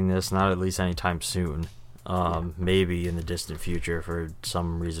revisiting this, not at least anytime soon. Maybe in the distant future for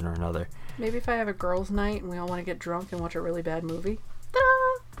some reason or another. Maybe if I have a girls' night and we all want to get drunk and watch a really bad movie.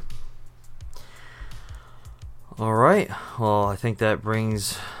 Alright, well, I think that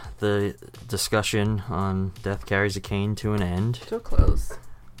brings the discussion on Death Carries a Cane to an end. To a close.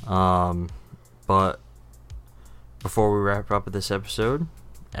 But before we wrap up this episode,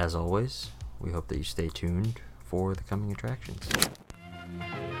 as always, we hope that you stay tuned for the coming attractions.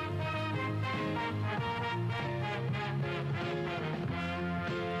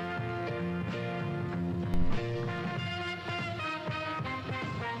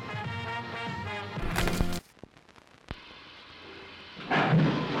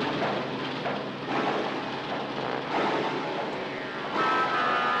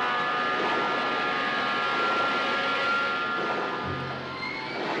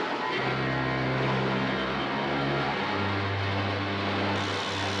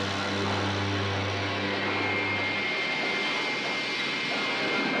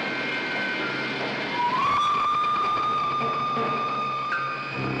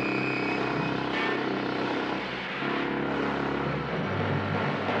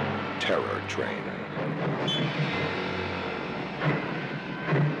 Terror Train.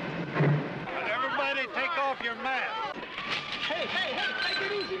 Everybody take off your mask. Hey, take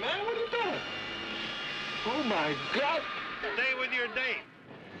it easy, man. What are you doing? Oh, my God. Stay with your date.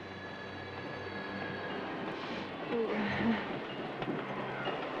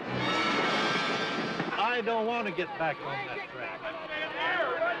 I don't want to get back on that track.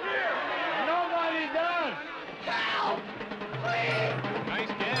 Nobody does. Help! Please! Nice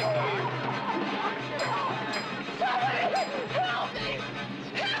gag, Dave. Help me!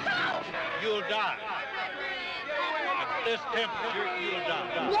 Help! You'll die. At this temperature, you'll die.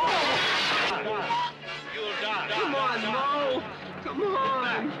 Whoa! You'll die. Come on, Mo! Come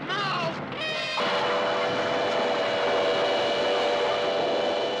on! Mo!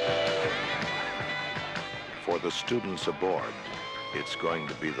 For the students aboard, it's going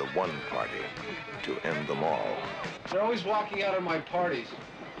to be the one party to end them all. They're always walking out of my parties.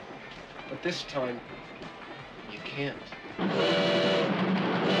 But this time, you can't.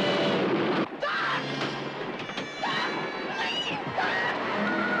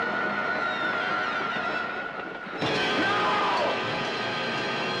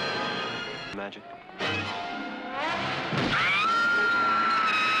 Magic.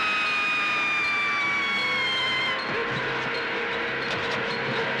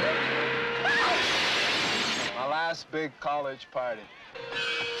 My last big college party.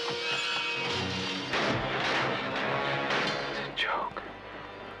 It's a joke.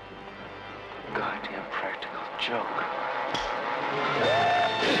 Goddamn practical joke.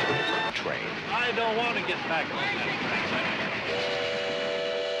 train. I don't want to get back on that train.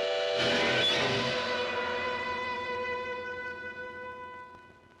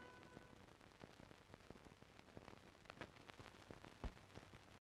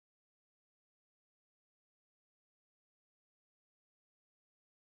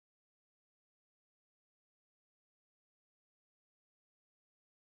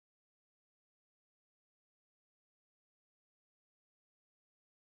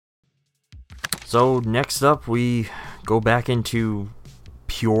 So next up, we go back into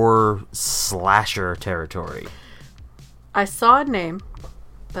pure slasher territory. I saw a name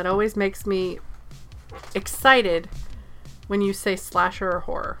that always makes me excited when you say slasher or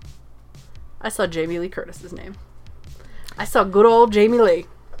horror. I saw Jamie Lee Curtis's name. I saw good old Jamie Lee.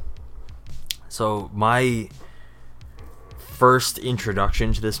 So my first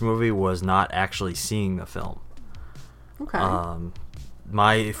introduction to this movie was not actually seeing the film. Okay.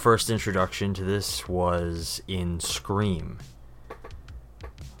 My first introduction to this was in Scream.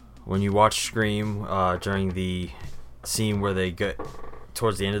 When you watch Scream, during the scene where they get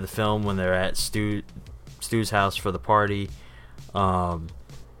towards the end of the film, when they're at Stu's house for the party,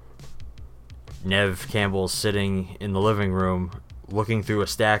 Neve Campbell's sitting in the living room looking through a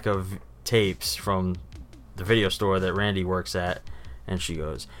stack of tapes from the video store that Randy works at, and she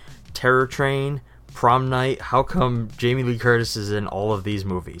goes, "Terror Train, Prom Night, how come Jamie Lee Curtis is in all of these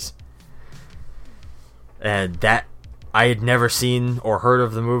movies?" And that, I had never seen or heard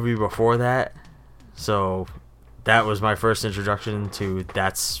of the movie before that, so that was my first introduction to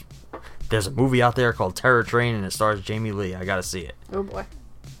there's a movie out there called Terror Train and it stars Jamie Lee. I gotta see it. Oh boy.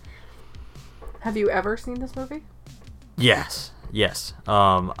 Have you ever seen this movie? Yes.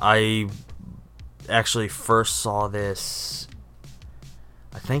 I actually first saw this,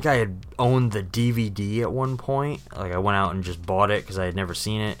 I think I had owned the DVD at one point. Like, I went out and just bought it because I had never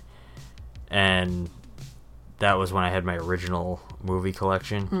seen it. And that was when I had my original movie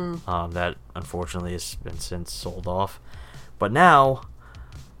collection. That, unfortunately, has been since sold off. But now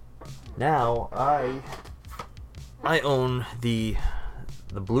I own the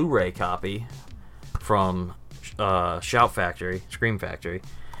Blu-ray copy from Scream Factory.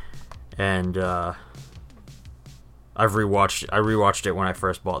 And I rewatched it when I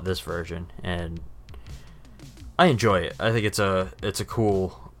first bought this version, and I enjoy it. I think it's a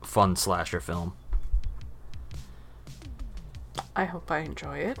cool, fun slasher film. I hope I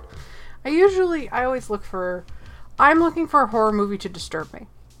enjoy it. I'm looking for a horror movie to disturb me.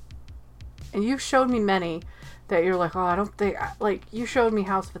 And you've showed me many that you're like, oh, I don't think, like, you showed me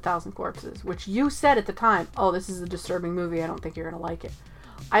House of a Thousand Corpses, which you said at the time, oh, this is a disturbing movie, I don't think you're going to like it.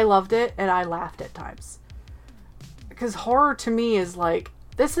 I loved it, and I laughed at times. Because horror to me is like,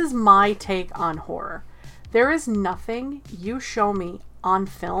 this is my take on horror. There is nothing you show me on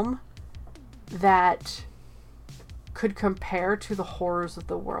film that could compare to the horrors of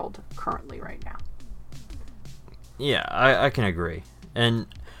the world currently right now. Yeah, I can agree. And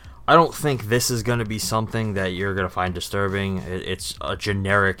I don't think this is going to be something that you're going to find disturbing. It's a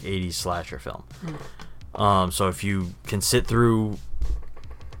generic 80s slasher film. So if you can sit through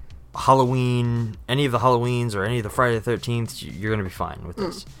Halloween, any of the Halloweens or any of the Friday the 13th, you're going to be fine with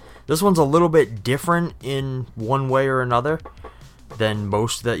this. This one's a little bit different in one way or another than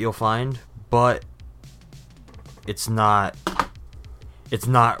most that you'll find, but it's not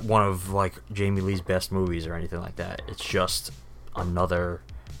one of, like, Jamie Lee's best movies or anything like that. It's just another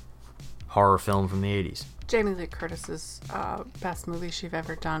horror film from the 80s. Jamie Lee Curtis's best movie she's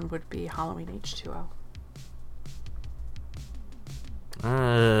ever done would be Halloween H2O.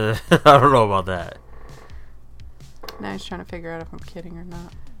 I don't know about that. Now he's trying to figure out if I'm kidding or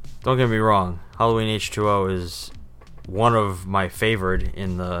not. Don't get me wrong. Halloween H2O is one of my favorite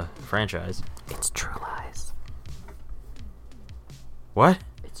in the franchise. It's True Lies. What?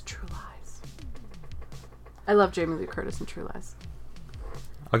 It's True Lies. I love Jamie Lee Curtis in True Lies.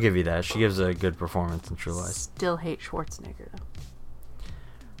 I'll give you that. She gives a good performance in True Lies. Still hate Schwarzenegger, though.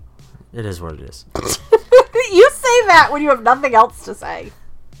 It is what it is. You say that when you have nothing else to say.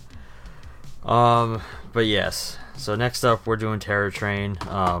 But yes. So next up, we're doing Terror Train.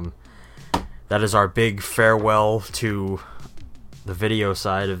 That is our big farewell to the video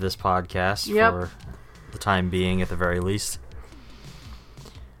side of this podcast for the time being, at the very least.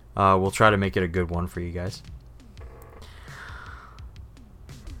 We'll try to make it a good one for you guys. I'm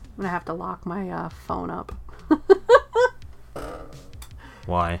gonna have to lock my phone up.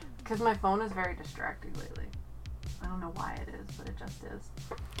 Why? Because my phone is very distracting lately. I don't know why it is, but it just is.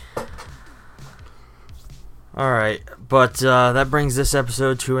 Alright, but that brings this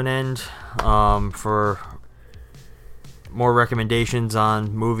episode to an end. For more recommendations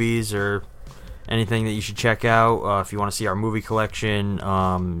on movies or anything that you should check out, if you want to see our movie collection,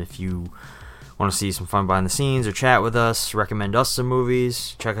 if you want to see some fun behind the scenes or chat with us, recommend us some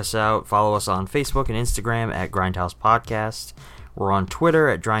movies, check us out. Follow us on Facebook and Instagram at Grindhouse Podcast. We're on Twitter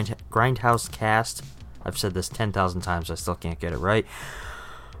at GrindhouseCast. I've said this 10,000 times, I still can't get it right.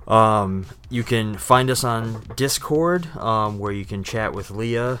 You can find us on Discord, where you can chat with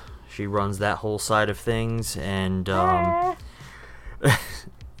Leah. She runs that whole side of things, and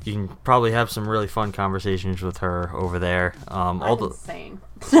you can probably have some really fun conversations with her over there. I'm insane.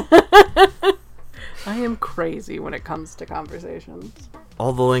 I am crazy when it comes to conversations.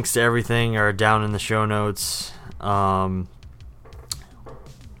 All the links to everything are down in the show notes.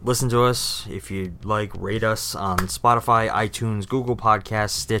 Listen to us. If you'd like, rate us on Spotify, iTunes, Google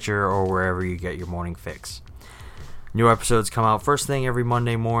Podcasts, Stitcher, or wherever you get your morning fix. New episodes come out first thing every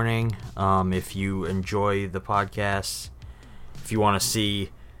Monday morning. If you enjoy the podcast, if you want to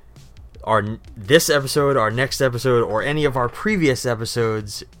see this episode, our next episode, or any of our previous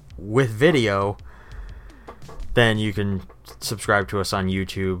episodes with video, then you can subscribe to us on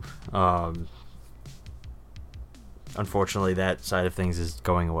YouTube. Unfortunately, that side of things is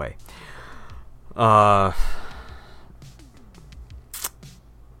going away.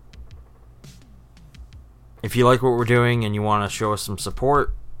 If you like what we're doing and you want to show us some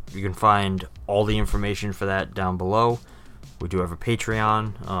support, you can find all the information for that down below. We do have a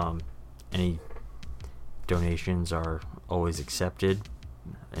Patreon. Any donations are always accepted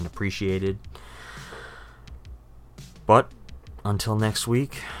and appreciated. But until next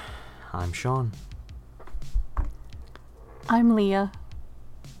week, I'm Sean. I'm Leah.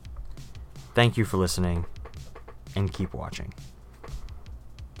 Thank you for listening, and keep watching.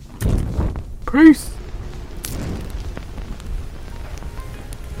 Peace!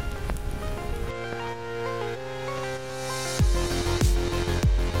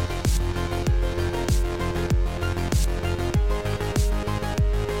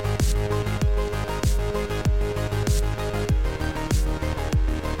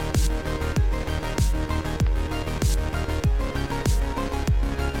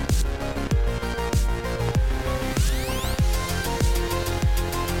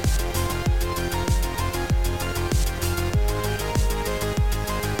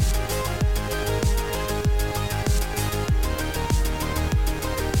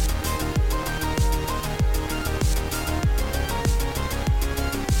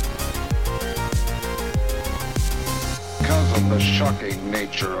 The shocking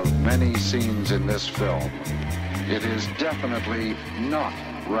nature of many scenes in this film, it is definitely not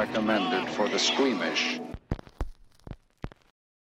recommended for the squeamish.